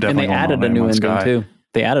 Okay, then I'm definitely. And they added a new ending too.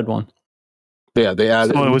 They added one. Yeah, they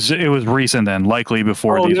added. So it was recent then, likely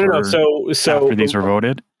before these were. So after these were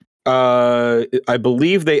voted. I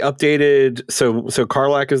believe they updated. So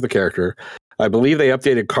Karlach is the character. I believe they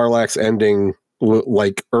updated Karlach's ending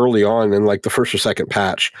like early on in like the first or second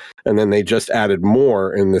patch, and then they just added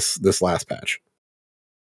more in this last patch.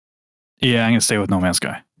 Yeah, I'm gonna stay with No Man's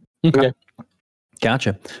Sky. Okay.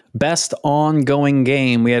 Gotcha. Best ongoing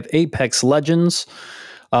game. We have Apex Legends,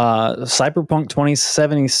 Cyberpunk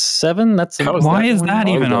 2077. Why is that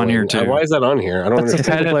even on here too? Why is that on here? I don't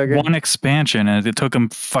understand. It had one expansion and it took them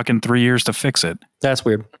fucking 3 years to fix it. That's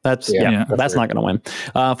weird. That's not going to win.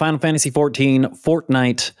 Final Fantasy 14,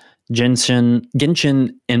 Fortnite,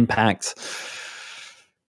 Genshin Impact.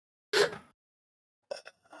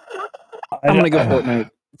 I'm going to go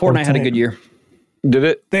Fortnite. Fortnite had a good year. Did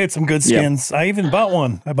it? They had some good skins. I even bought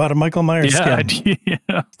one. I bought a Michael Myers skin.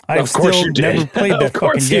 I've still never played that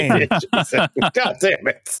fucking game. God damn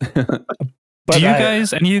it. But any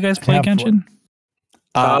of you guys play Genshin?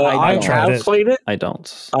 I have played it. I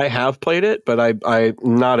don't. I have played it, but I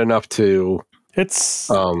not enough to. It's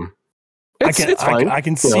fine. I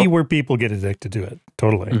can see where people get addicted to it.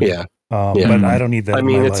 Totally. Yeah. But I don't need that. I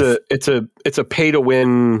mean, it's a pay to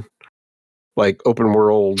win, like open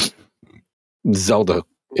world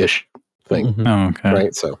Zelda-ish thing. Oh, okay.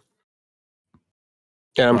 Right. So.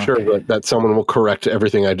 And I'm sure that someone will correct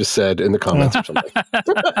everything I just said in the comments or something.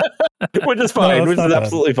 Which is fine. Which is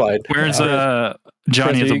absolutely fine. Where's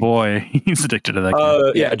Johnny as a boy? He's addicted to that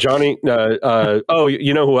game. Yeah, Johnny.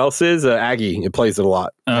 You know who else is? Aggie. It plays it a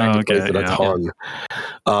lot. Aggie plays it a ton.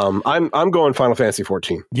 I'm going Final Fantasy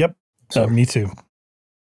 14. Yep. Me too.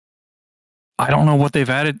 I don't know what they've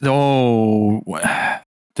added. Oh,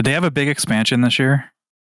 did they have a big expansion this year?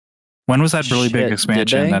 When was that really big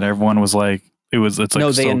expansion that everyone was like? They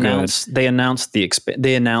announced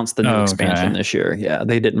the new expansion this year. Yeah,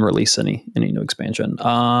 they didn't release any new expansion.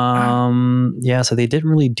 So they didn't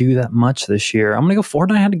really do that much this year. I'm gonna go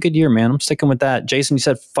Fortnite had a good year, man. I'm sticking with that. Jason, you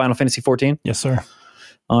said Final Fantasy 14? Yes, sir.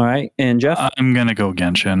 All right, and Jeff, I'm gonna go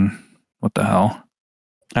Genshin. What the hell?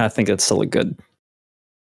 I think that's still a good.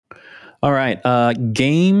 All right,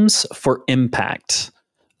 games for impact.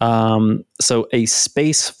 So A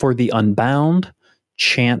Space for the Unbound,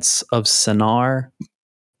 Chants of Sinar,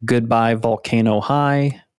 Goodbye Volcano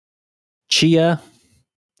High, Chia,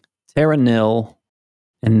 Terra Nil,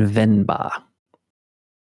 and Venba.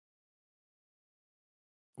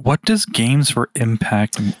 What does Games for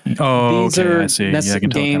Impact mean? Oh, these okay, are I see. Yeah, I can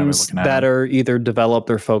tell games kind of that are either developed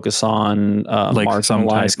or focus on like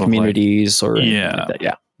marginalized communities or anything like that.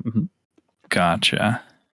 Yeah. Mm-hmm. Gotcha.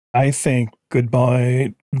 I think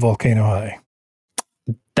Goodbye Volcano High.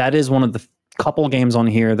 That is one of the couple games on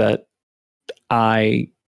here that I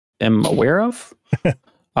am aware of.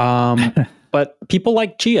 But people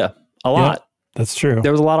like Chia a lot. Yeah, that's true.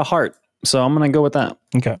 There was a lot of heart. So I'm going to go with that.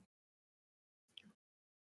 Okay.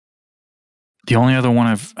 The only other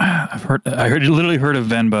one I literally heard of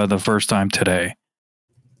Venba the first time today.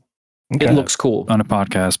 Okay. It looks cool on a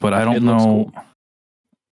podcast, but I don't know. Cool.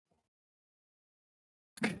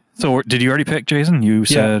 So did you already pick, Jason? You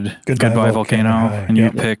said Goodbye Volcano and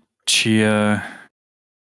you picked Chia.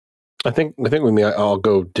 I think we may all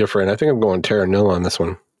go different. I think I'm going Terra Nil on this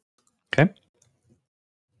one. Okay.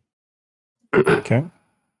 Okay.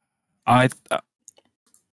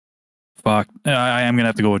 Fuck. I am going to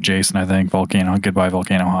have to go with Jason, I think. Goodbye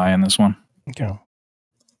Volcano High in this one. Okay.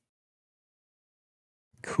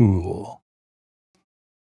 Cool.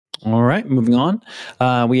 All right, moving on.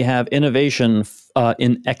 We have innovation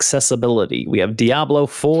in accessibility. We have Diablo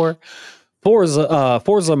 4, Forza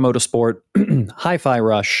Motorsport, Hi-Fi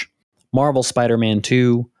Rush, Marvel Spider-Man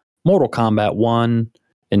 2, Mortal Kombat 1,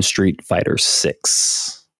 and Street Fighter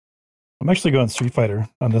 6. I'm actually going Street Fighter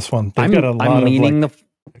on this one. They've got a lot of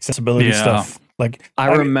accessibility stuff. Like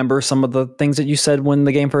I remember some of the things that you said when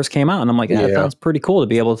the game first came out, and I'm like, that sounds pretty cool to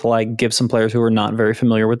be able to like give some players who are not very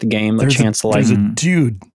familiar with the game a chance to like. There's a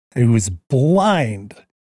dude who was blind,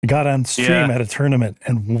 got on stream at a tournament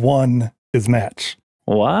and won his match.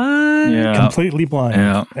 What? Yeah. Completely blind.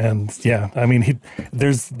 Yeah. And I mean,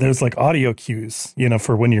 there's like audio cues,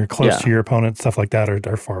 for when you're close to your opponent, stuff like that,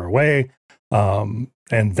 or far away.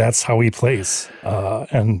 And that's how he plays.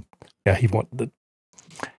 He won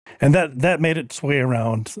and that made its way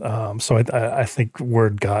around. So I think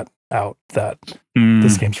word got out that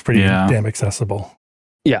this game's pretty damn accessible.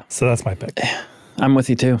 Yeah. So that's my pick. I'm with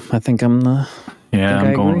you too. I think I'm the. Yeah,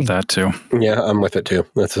 I'm going with that too. Yeah, I'm with it too.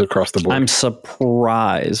 That's across the board. I'm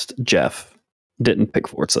surprised Jeff didn't pick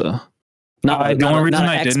Forza. The only reason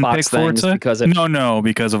I didn't pick Forza because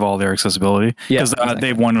of all their accessibility. Because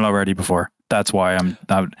they've won it already before. That's why I'm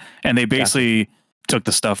not. And they basically took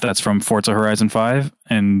the stuff that's from Forza Horizon 5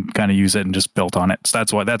 and kind of used it and just built on it.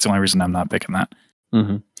 So that's the only reason I'm not picking that.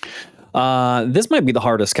 Mm-hmm. This might be the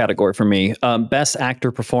hardest category for me. Best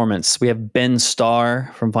actor performance. We have Ben Starr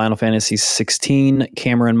from Final Fantasy 16,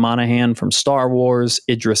 Cameron Monaghan from Star Wars,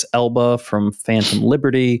 Idris Elba from Phantom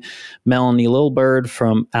Liberty, Melanie Lilbird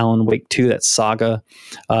from Alan Wake 2, that's Saga,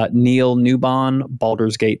 Neil Newbon,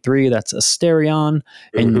 Baldur's Gate 3, that's Asterion,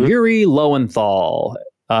 and Yuri Lowenthal,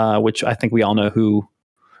 which I think we all know who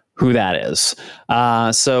that is.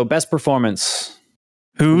 So best performance.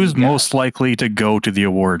 Who's most likely to go to the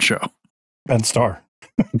award show? Ben Starr.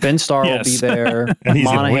 Ben Starr will be there.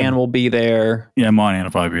 Monaghan will be there. Yeah, Monaghan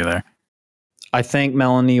will probably be there. I think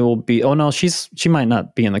Melanie will be. Oh no, she might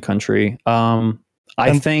not be in the country. I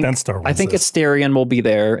think Asterion will be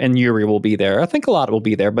there and Yuri will be there. I think a lot will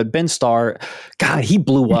be there, but Ben Starr, God, he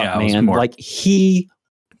blew up, man. Like he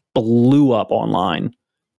blew up online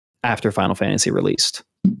after Final Fantasy released.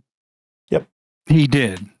 Yep, he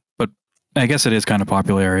did. But I guess it is kind of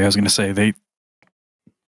popular area. I was going to say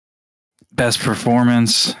best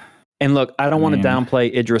performance. And look, I don't want to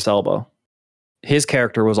downplay Idris Elba. His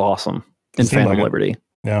character was awesome in Phantom Liberty.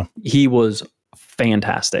 Yeah. He was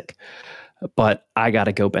fantastic. But I got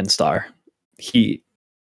to go Ben Starr. I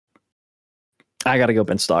got to go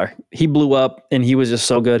Ben Starr. He blew up and he was just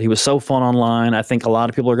so good. He was so fun online. I think a lot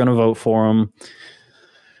of people are going to vote for him.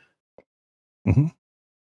 Mm-hmm.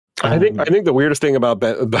 I think the weirdest thing about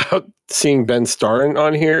seeing Ben Starr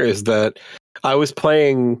on here is that I was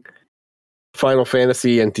playing Final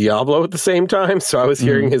Fantasy and Diablo at the same time, so I was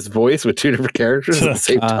hearing his voice with two different characters at the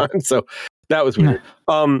same time. So that was weird.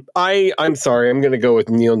 I'm sorry, I'm going to go with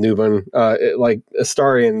Neil Newbon. Like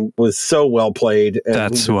Astarion was so well played, and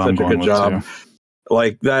that's who I'm going with too.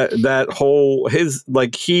 Like that whole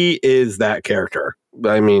he is that character.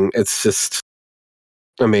 I mean, it's just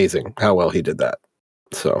amazing how well he did that.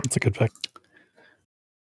 So it's a good pick.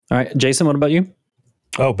 All right, Jason, what about you?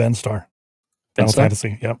 Oh, Ben Starr. Final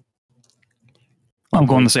Fantasy. Yep. I'm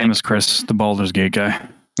going the same as Chris, the Baldur's Gate guy.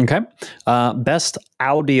 Okay. Best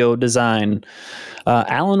audio design.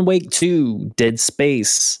 Alan Wake 2, Dead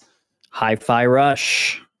Space, Hi-Fi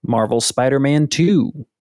Rush, Marvel Spider-Man 2,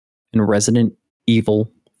 and Resident Evil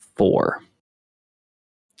 4.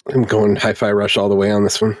 I'm going Hi-Fi Rush all the way on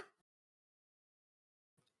this one.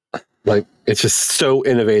 Like, it's just so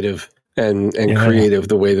innovative and creative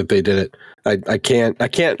the way that they did it. I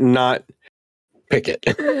can't not pick it.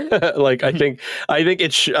 Like, I think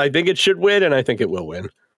it should win, and I think it will win.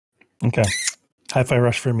 Okay, Hi-Fi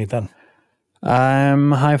Rush for me then.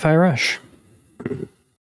 I'm Hi-Fi Rush.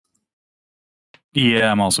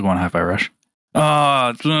 Yeah, I'm also going Hi-Fi Rush.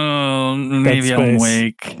 Maybe Alan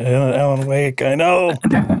Wake. Alan Wake, I know.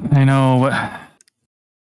 I know.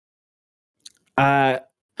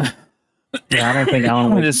 Yeah, I don't think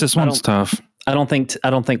Alan Wake. This one's tough. I don't think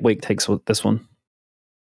Wake takes this one.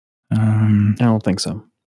 I don't think so.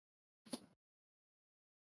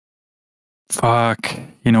 Fuck.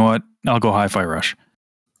 You know what? I'll go Hi-Fi Rush.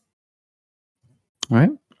 All right.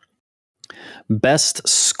 Best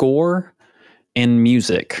score in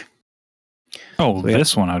music. Oh,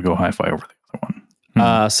 this one I'd go Hi-Fi over the other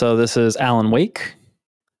one. So this is Alan Wake,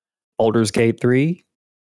 Baldur's Gate 3,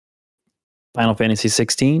 Final Fantasy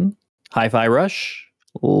 16, Hi-Fi Rush,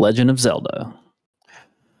 Legend of Zelda.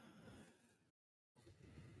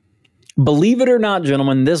 Believe it or not,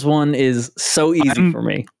 gentlemen, this one is so easy for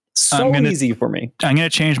me. Easy for me. I'm going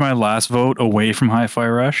to change my last vote away from Hi-Fi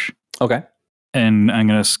Rush. Okay. And I'm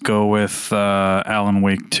going to go with Alan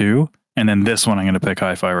Wake 2. And then this one, I'm going to pick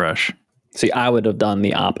Hi-Fi Rush. See, I would have done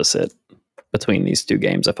the opposite between these two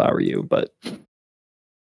games if I were you, but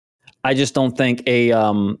I just don't think a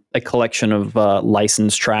collection of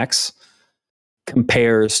licensed tracks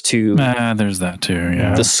compares to there's that too.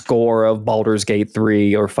 Yeah, the score of Baldur's Gate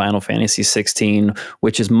 3 or Final Fantasy 16,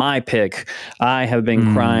 which is my pick. I have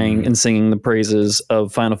been crying and singing the praises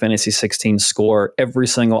of Final Fantasy 16 score. Every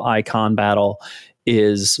single icon battle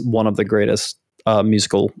is one of the greatest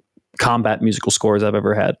combat musical scores I've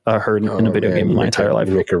ever heard in a video game in my entire life.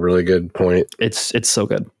 You make a really good point. It's so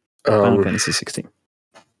good. Final Fantasy 16.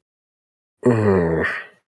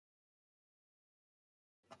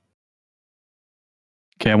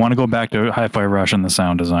 Okay, I want to go back to Hi-Fi Rush and the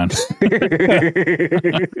sound design.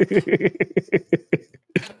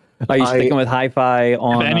 Are you sticking with Hi-Fi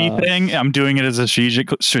on... If anything, I'm doing it as a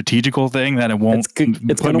strategical thing that it won't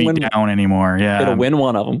it's put me down anymore. Yeah, it'll win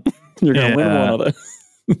one of them. You're going to win one of them.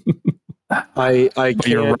 I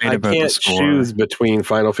can't choose between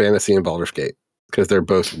Final Fantasy and Baldur's Gate because they're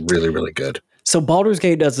both really, really good. So Baldur's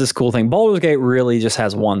Gate does this cool thing. Baldur's Gate really just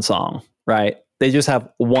has one song, right? They just have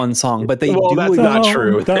one song, but that's not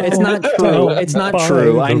true. It's not true. It's not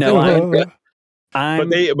true. I know.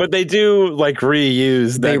 But they do like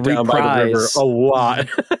reuse that Down by the River a lot.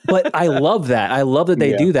 But I love that. I love that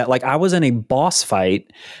they do that. Like I was in a boss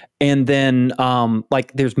fight and then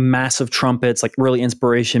like there's massive trumpets, like really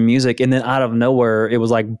inspiration music. And then out of nowhere, it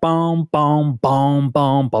was like boom, boom, boom,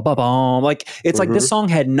 boom, ba ba boom. Like it's like this song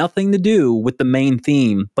had nothing to do with the main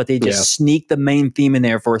theme, but they just sneaked the main theme in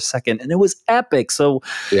there for a second. And it was epic. So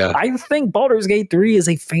I think Baldur's Gate 3 is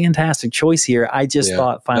a fantastic choice here. I just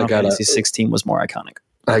thought Final Fantasy 16 was more iconic.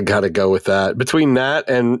 I got to go with that. Between that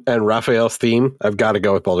and Raphael's theme, I've got to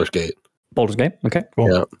go with Baldur's Gate. Baldur's Gate? Okay,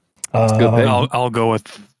 cool. Yeah. Good pick. I'll go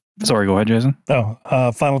with... Sorry, go ahead, Jason.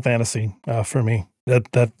 Final Fantasy for me.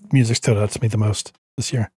 That music stood out to me the most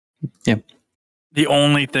this year. Yeah. The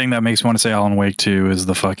only thing that makes me want to say Alan Wake 2 is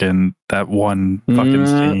the that one fucking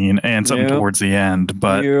scene and something towards the end.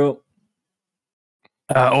 But overall,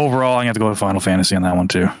 I'm going to have to go with Final Fantasy on that one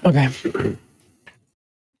too. Okay.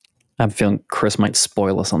 I have a feeling Chris might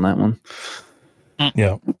spoil us on that one.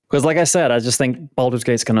 Yeah. Because like I said, I just think Baldur's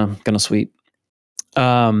Gate's gonna sweep.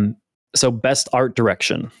 So best art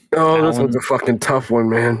direction. Oh, this one's a fucking tough one,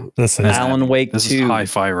 man. This is Alan Wake 2. This is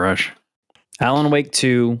Hi-Fi Rush. Alan Wake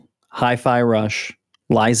 2, Hi-Fi Rush,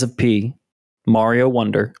 Lies of P, Mario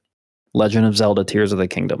Wonder, Legend of Zelda: Tears of the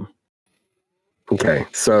Kingdom. Okay,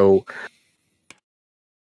 so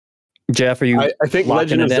Jeff, are you? I think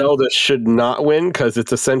Legend of Zelda should not win because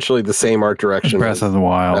it's essentially the same art direction Breath of the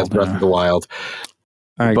Wild. as Breath of the Wild.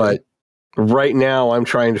 All right, but right now I'm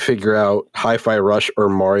trying to figure out Hi-Fi Rush or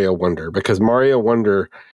Mario Wonder because Mario Wonder,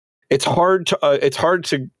 it's hard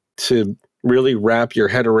to really wrap your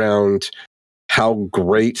head around how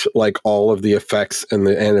great like all of the effects and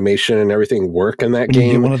the animation and everything work in that game.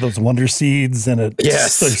 You get one of those wonder seeds and it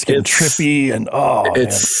starts getting trippy and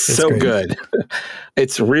it's so good.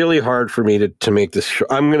 It's really hard for me to make this.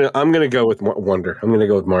 I'm gonna go with Wonder. I'm gonna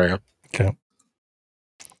go with Mario. Okay.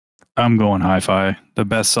 I'm going Hi-Fi. The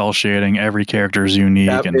best cell shading, every character is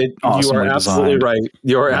unique and awesomely You are absolutely designed. right.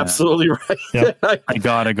 You are absolutely right. Yep. I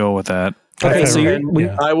gotta go with that. Okay, so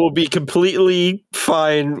I will be completely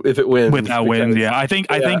fine if it wins. With that win, yeah. I think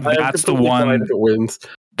that's the one. If it wins.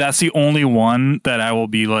 that's the only one that I will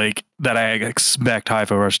be like that I expect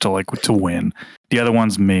Hi-Fi Rush to win. The other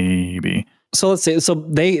ones maybe. So let's see. So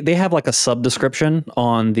they have like a sub description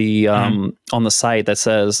on the site that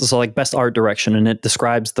says like best art direction, and it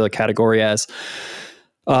describes the category as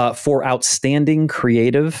for outstanding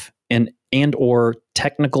creative and or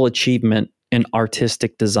technical achievement in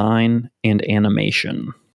artistic design and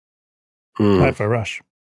animation. Hi-Fi Rush.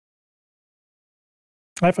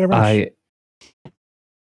 Hi-Fi Rush.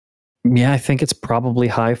 I think it's probably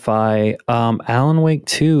Hi-Fi. Alan Wake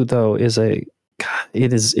 2 though is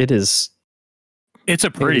it's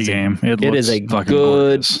a pretty game. It is a good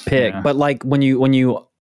gorgeous. pick. Yeah. But like when you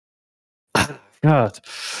God,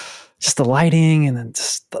 just the lighting and then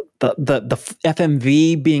just the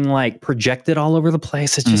FMV being like projected all over the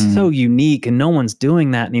place. It's just so unique, and no one's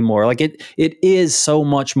doing that anymore. Like it is so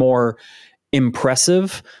much more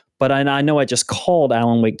impressive. But I know I just called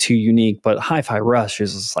Alan Wake 2 unique, but Hi-Fi Rush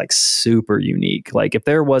is just like super unique. Like if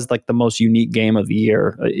there was like the most unique game of the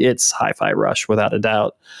year, it's Hi-Fi Rush without a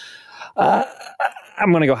doubt.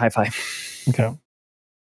 I'm going to go Hi-Fi. Okay.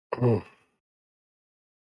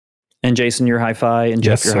 And Jason, you're Hi-Fi, and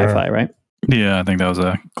Jeff, you're Hi-Fi, right? Yeah, I think that was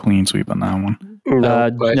a clean sweep on that one.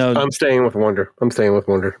 No, I'm staying with Wonder.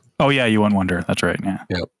 Oh yeah, you went Wonder. That's right. Yeah.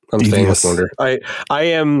 Yeah. I'm staying with Wonder. I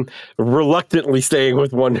am reluctantly staying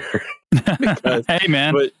with Wonder. Because, hey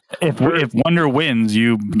man, if Wonder wins,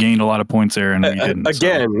 you gained a lot of points there, and we didn't.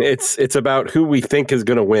 Again, it's about who we think is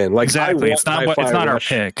going to win. Like exactly, it's not our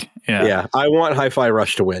pick. Yeah, I want Hi-Fi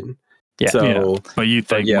Rush to win. Yeah, so, but you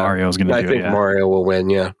think Mario's going to do it? I think Mario will win.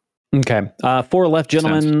 Yeah. Okay. Four left,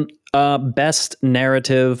 gentlemen. Best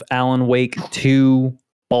narrative: Alan Wake 2,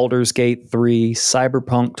 Baldur's Gate 3,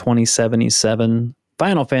 Cyberpunk 2077.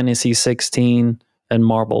 Final Fantasy 16, and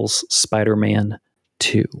Marvel's Spider-Man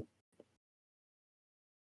 2.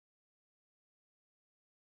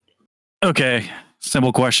 Okay,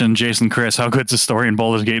 simple question, Jason, Chris, how good's the story in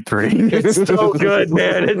Baldur's Gate 3? It's so good,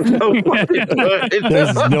 man. It's so fucking good.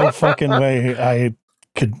 There's no fucking way I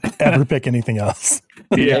could ever pick anything else.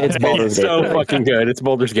 Yeah, it's Baldur's Gate. So fucking good. It's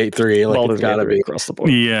Baldur's Gate 3. Like Baldur's it's gotta be across the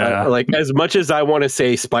board. Yeah. Like as much as I want to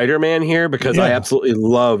say Spider-Man here, because I absolutely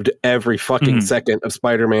loved every fucking second of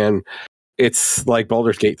Spider-Man, it's like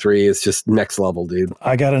Baldur's Gate 3 is just next level, dude.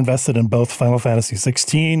 I got invested in both Final Fantasy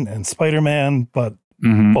 16 and Spider-Man, but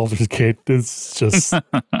Baldur's Gate is just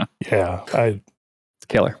it's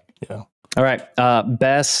killer. Yeah. All right.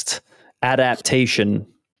 Best adaptation.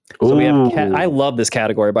 So we have I love this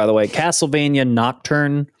category, by the way. Castlevania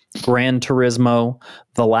Nocturne, Gran Turismo,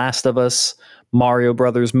 The Last of Us, Mario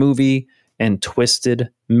Brothers Movie, and Twisted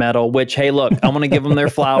Metal, which, hey, look, I'm going to give them their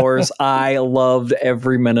flowers. I loved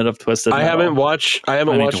every minute of Twisted Metal. I haven't watched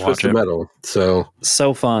Twisted Metal. So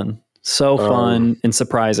fun. So fun and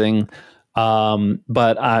surprising. But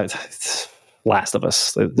Last of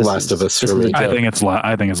Us. Last of Us for me. I think it's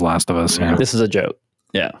Last of Us. Yeah. This is a joke.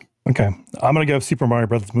 Yeah. Okay. I'm going to go Super Mario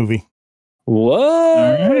Brothers Movie.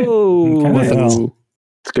 Whoa. Right.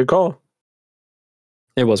 It's a good call.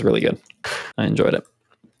 It was really good. I enjoyed it.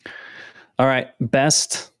 All right.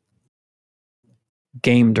 Best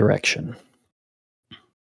game direction.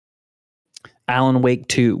 Alan Wake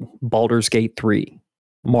 2, Baldur's Gate 3,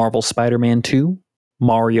 Marvel Spider-Man 2,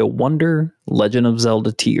 Mario Wonder, Legend of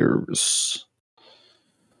Zelda Tears.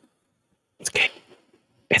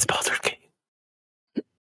 It's Baldur's Gate.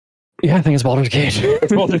 Yeah, I think it's Baldur's Gate.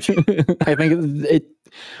 I think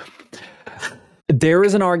there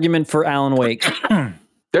is an argument for Alan Wake.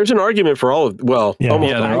 There's an argument for all of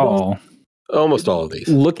almost all of these.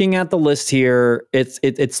 Looking at the list here,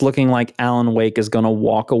 it's looking like Alan Wake is going to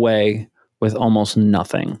walk away with almost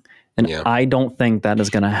nothing. And I don't think that is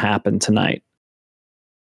going to happen tonight.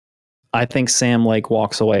 I think Sam Lake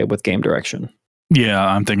walks away with game direction. Yeah,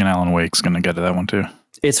 I'm thinking Alan Wake's going to get to that one too.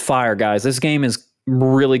 It's fire, guys. This game is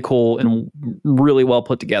really cool and really well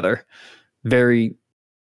put together. Very,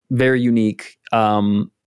 very unique. I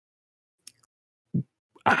know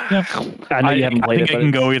you haven't played it. I think it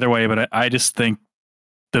can go either way, but I just think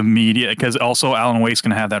the media, because also Alan Wake's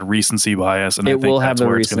going to have that recency bias, and it I think will that's have the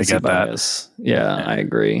where it's recency bias. Yeah, I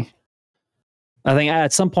agree. I think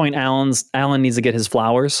at some point Alan needs to get his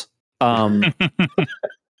flowers. At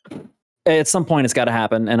some point it's got to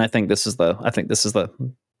happen, and I think this is the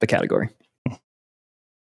category.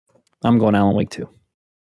 I'm going Alan Wake 2.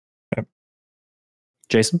 Okay.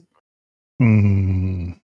 Jason?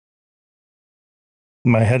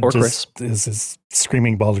 My head is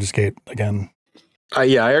screaming Baldur's Gate again.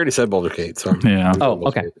 I already said Baldur's Gate. So yeah. Oh,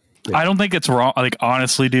 okay. Yeah. I don't think it's wrong. Like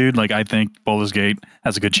honestly, dude, like I think Baldur's Gate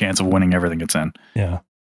has a good chance of winning everything it's in. Yeah.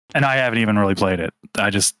 And I haven't even really played it. I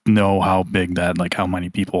just know how big that, like how many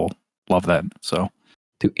people love that. So,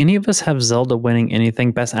 do any of us have Zelda winning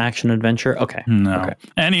anything? Best action adventure? Okay. No. Okay.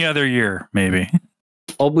 Any other year, maybe.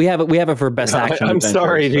 Well, we have it for best action. I'm adventure,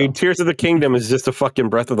 sorry, dude. Tears of the Kingdom is just a fucking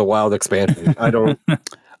Breath of the Wild expansion. I don't.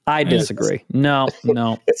 I disagree. No.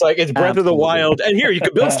 It's like it's Breath of the Wild, and here you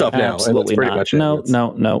can build stuff now. Absolutely and that's pretty not. much it. No.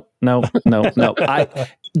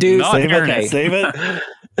 Dude, Save it.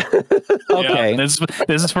 Okay. Yeah,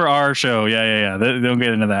 this is for our show. Yeah. Don't get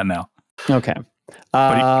into that now. Okay.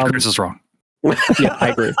 But Chris is wrong. Yeah, I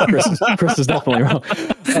agree. Chris is definitely wrong.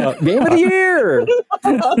 Game of the year.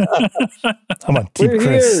 I'm on Team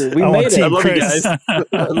Chris. Here. We made it. I love you guys.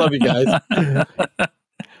 I love you guys.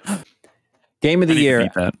 Game of the year.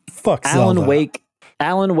 Fuck Zelda.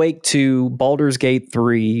 Alan Wake 2, Baldur's Gate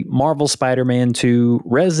 3, Marvel Spider-Man 2,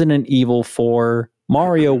 Resident Evil 4,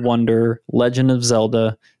 Mario Wonder, Legend of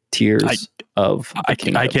Zelda, Tears of the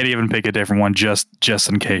Kingdom. I can't even pick a different one just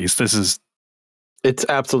in case. It's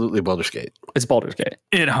absolutely Baldur's Gate. It's Baldur's Gate.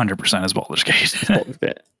 It 100% is Baldur's Gate. It's Baldur's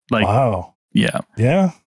Gate. Like, wow. Yeah.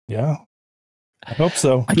 I hope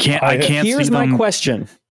so. I can't. Here's see my them. question.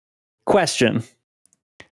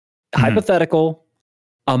 Hypothetical.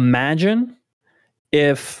 Imagine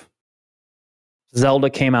if Zelda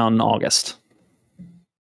came out in August.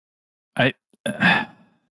 It's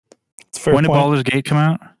fair When did point. Baldur's Gate come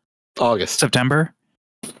out? August. September?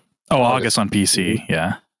 Oh, August on PC.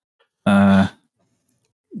 Yeah.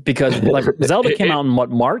 Because like Zelda came out in what,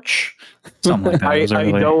 March? Something like that. It was I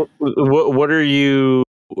early. don't. What are you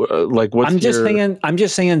like? What's I'm just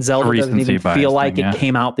saying Zelda doesn't recency even bias feel like thing, it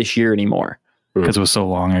came out this year anymore. Because it was so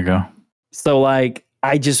long ago. So like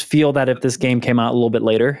I just feel that if this game came out a little bit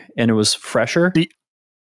later and it was fresher,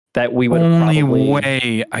 that we would Only probably...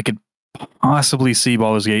 way I could possibly see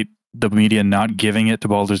Baldur's Gate, the media not giving it to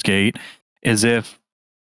Baldur's Gate, is if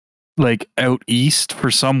like out east for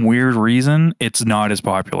some weird reason it's not as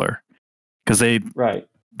popular because the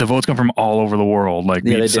votes come from all over the world. Like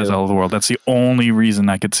Yeah, they says do. all over the world. That's the only reason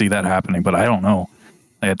I could see that happening. But I don't know.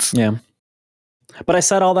 It's Yeah. But I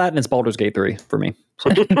said all that and it's Baldur's Gate 3 for me. So,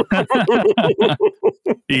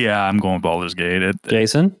 yeah, I'm going Baldur's Gate.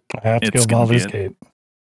 Jason? I have to It's go gonna be Baldur's it. Gate.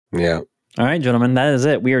 Yeah. All right, gentlemen, that is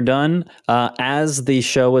it. We are done. As the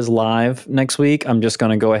show is live next week, I'm just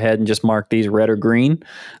going to go ahead and just mark these red or green.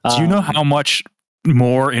 Do you know how much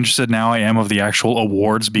more interested now I am of the actual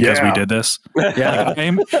awards because we did this? Yeah.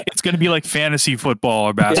 It's going to be like fantasy football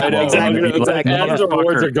or basketball. Exactly. As the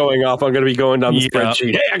awards are going off, I'm going to be going down the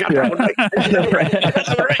spreadsheet. Hey, I got that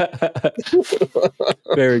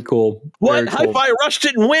one. Very cool. What? Very cool. Hi-Fi Rush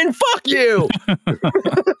didn't win? Fuck you.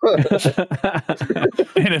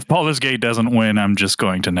 And if Baldur's Gate doesn't win, I'm just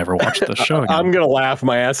going to never watch the show again. I'm going to laugh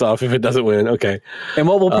my ass off if it doesn't win. Okay. And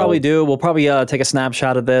what we'll probably do, we'll probably take a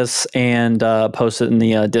snapshot of this and post it in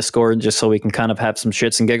the Discord just so we can kind of have some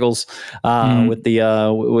shits and giggles with the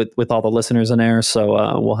with all the listeners in there.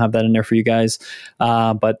 So we'll have that in there for you guys.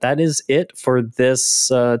 But that is it for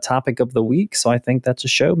this topic of the week. So I think that's a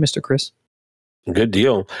show, Mr. Chris. Good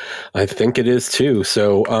deal. I think it is too.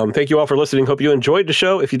 So thank you all for listening. Hope you enjoyed the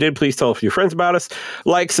show. If you did, please tell a few friends about us.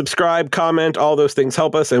 Like, subscribe, comment, all those things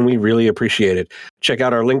help us, and we really appreciate it. Check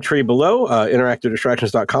out our link tree below.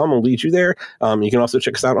 interactivedistractions.com will lead you there. You can also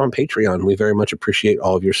check us out on Patreon. We very much appreciate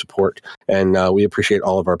all of your support, and we appreciate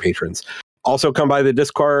all of our patrons. Also, come by the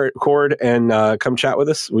Discord and come chat with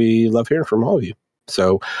us. We love hearing from all of you.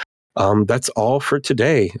 So that's all for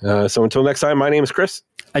today. So until next time, my name is Chris.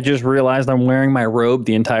 I just realized I'm wearing my robe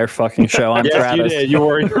the entire fucking show. I'm yes, Travis. you did. You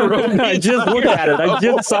were your robe. I just looked at it. I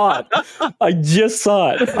just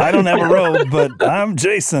saw it. I don't have a robe, but I'm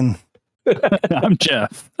Jason. I'm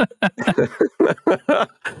Jeff.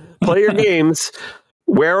 Play your games,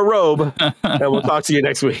 wear a robe, and we'll talk to you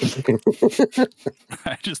next week.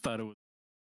 I just thought it was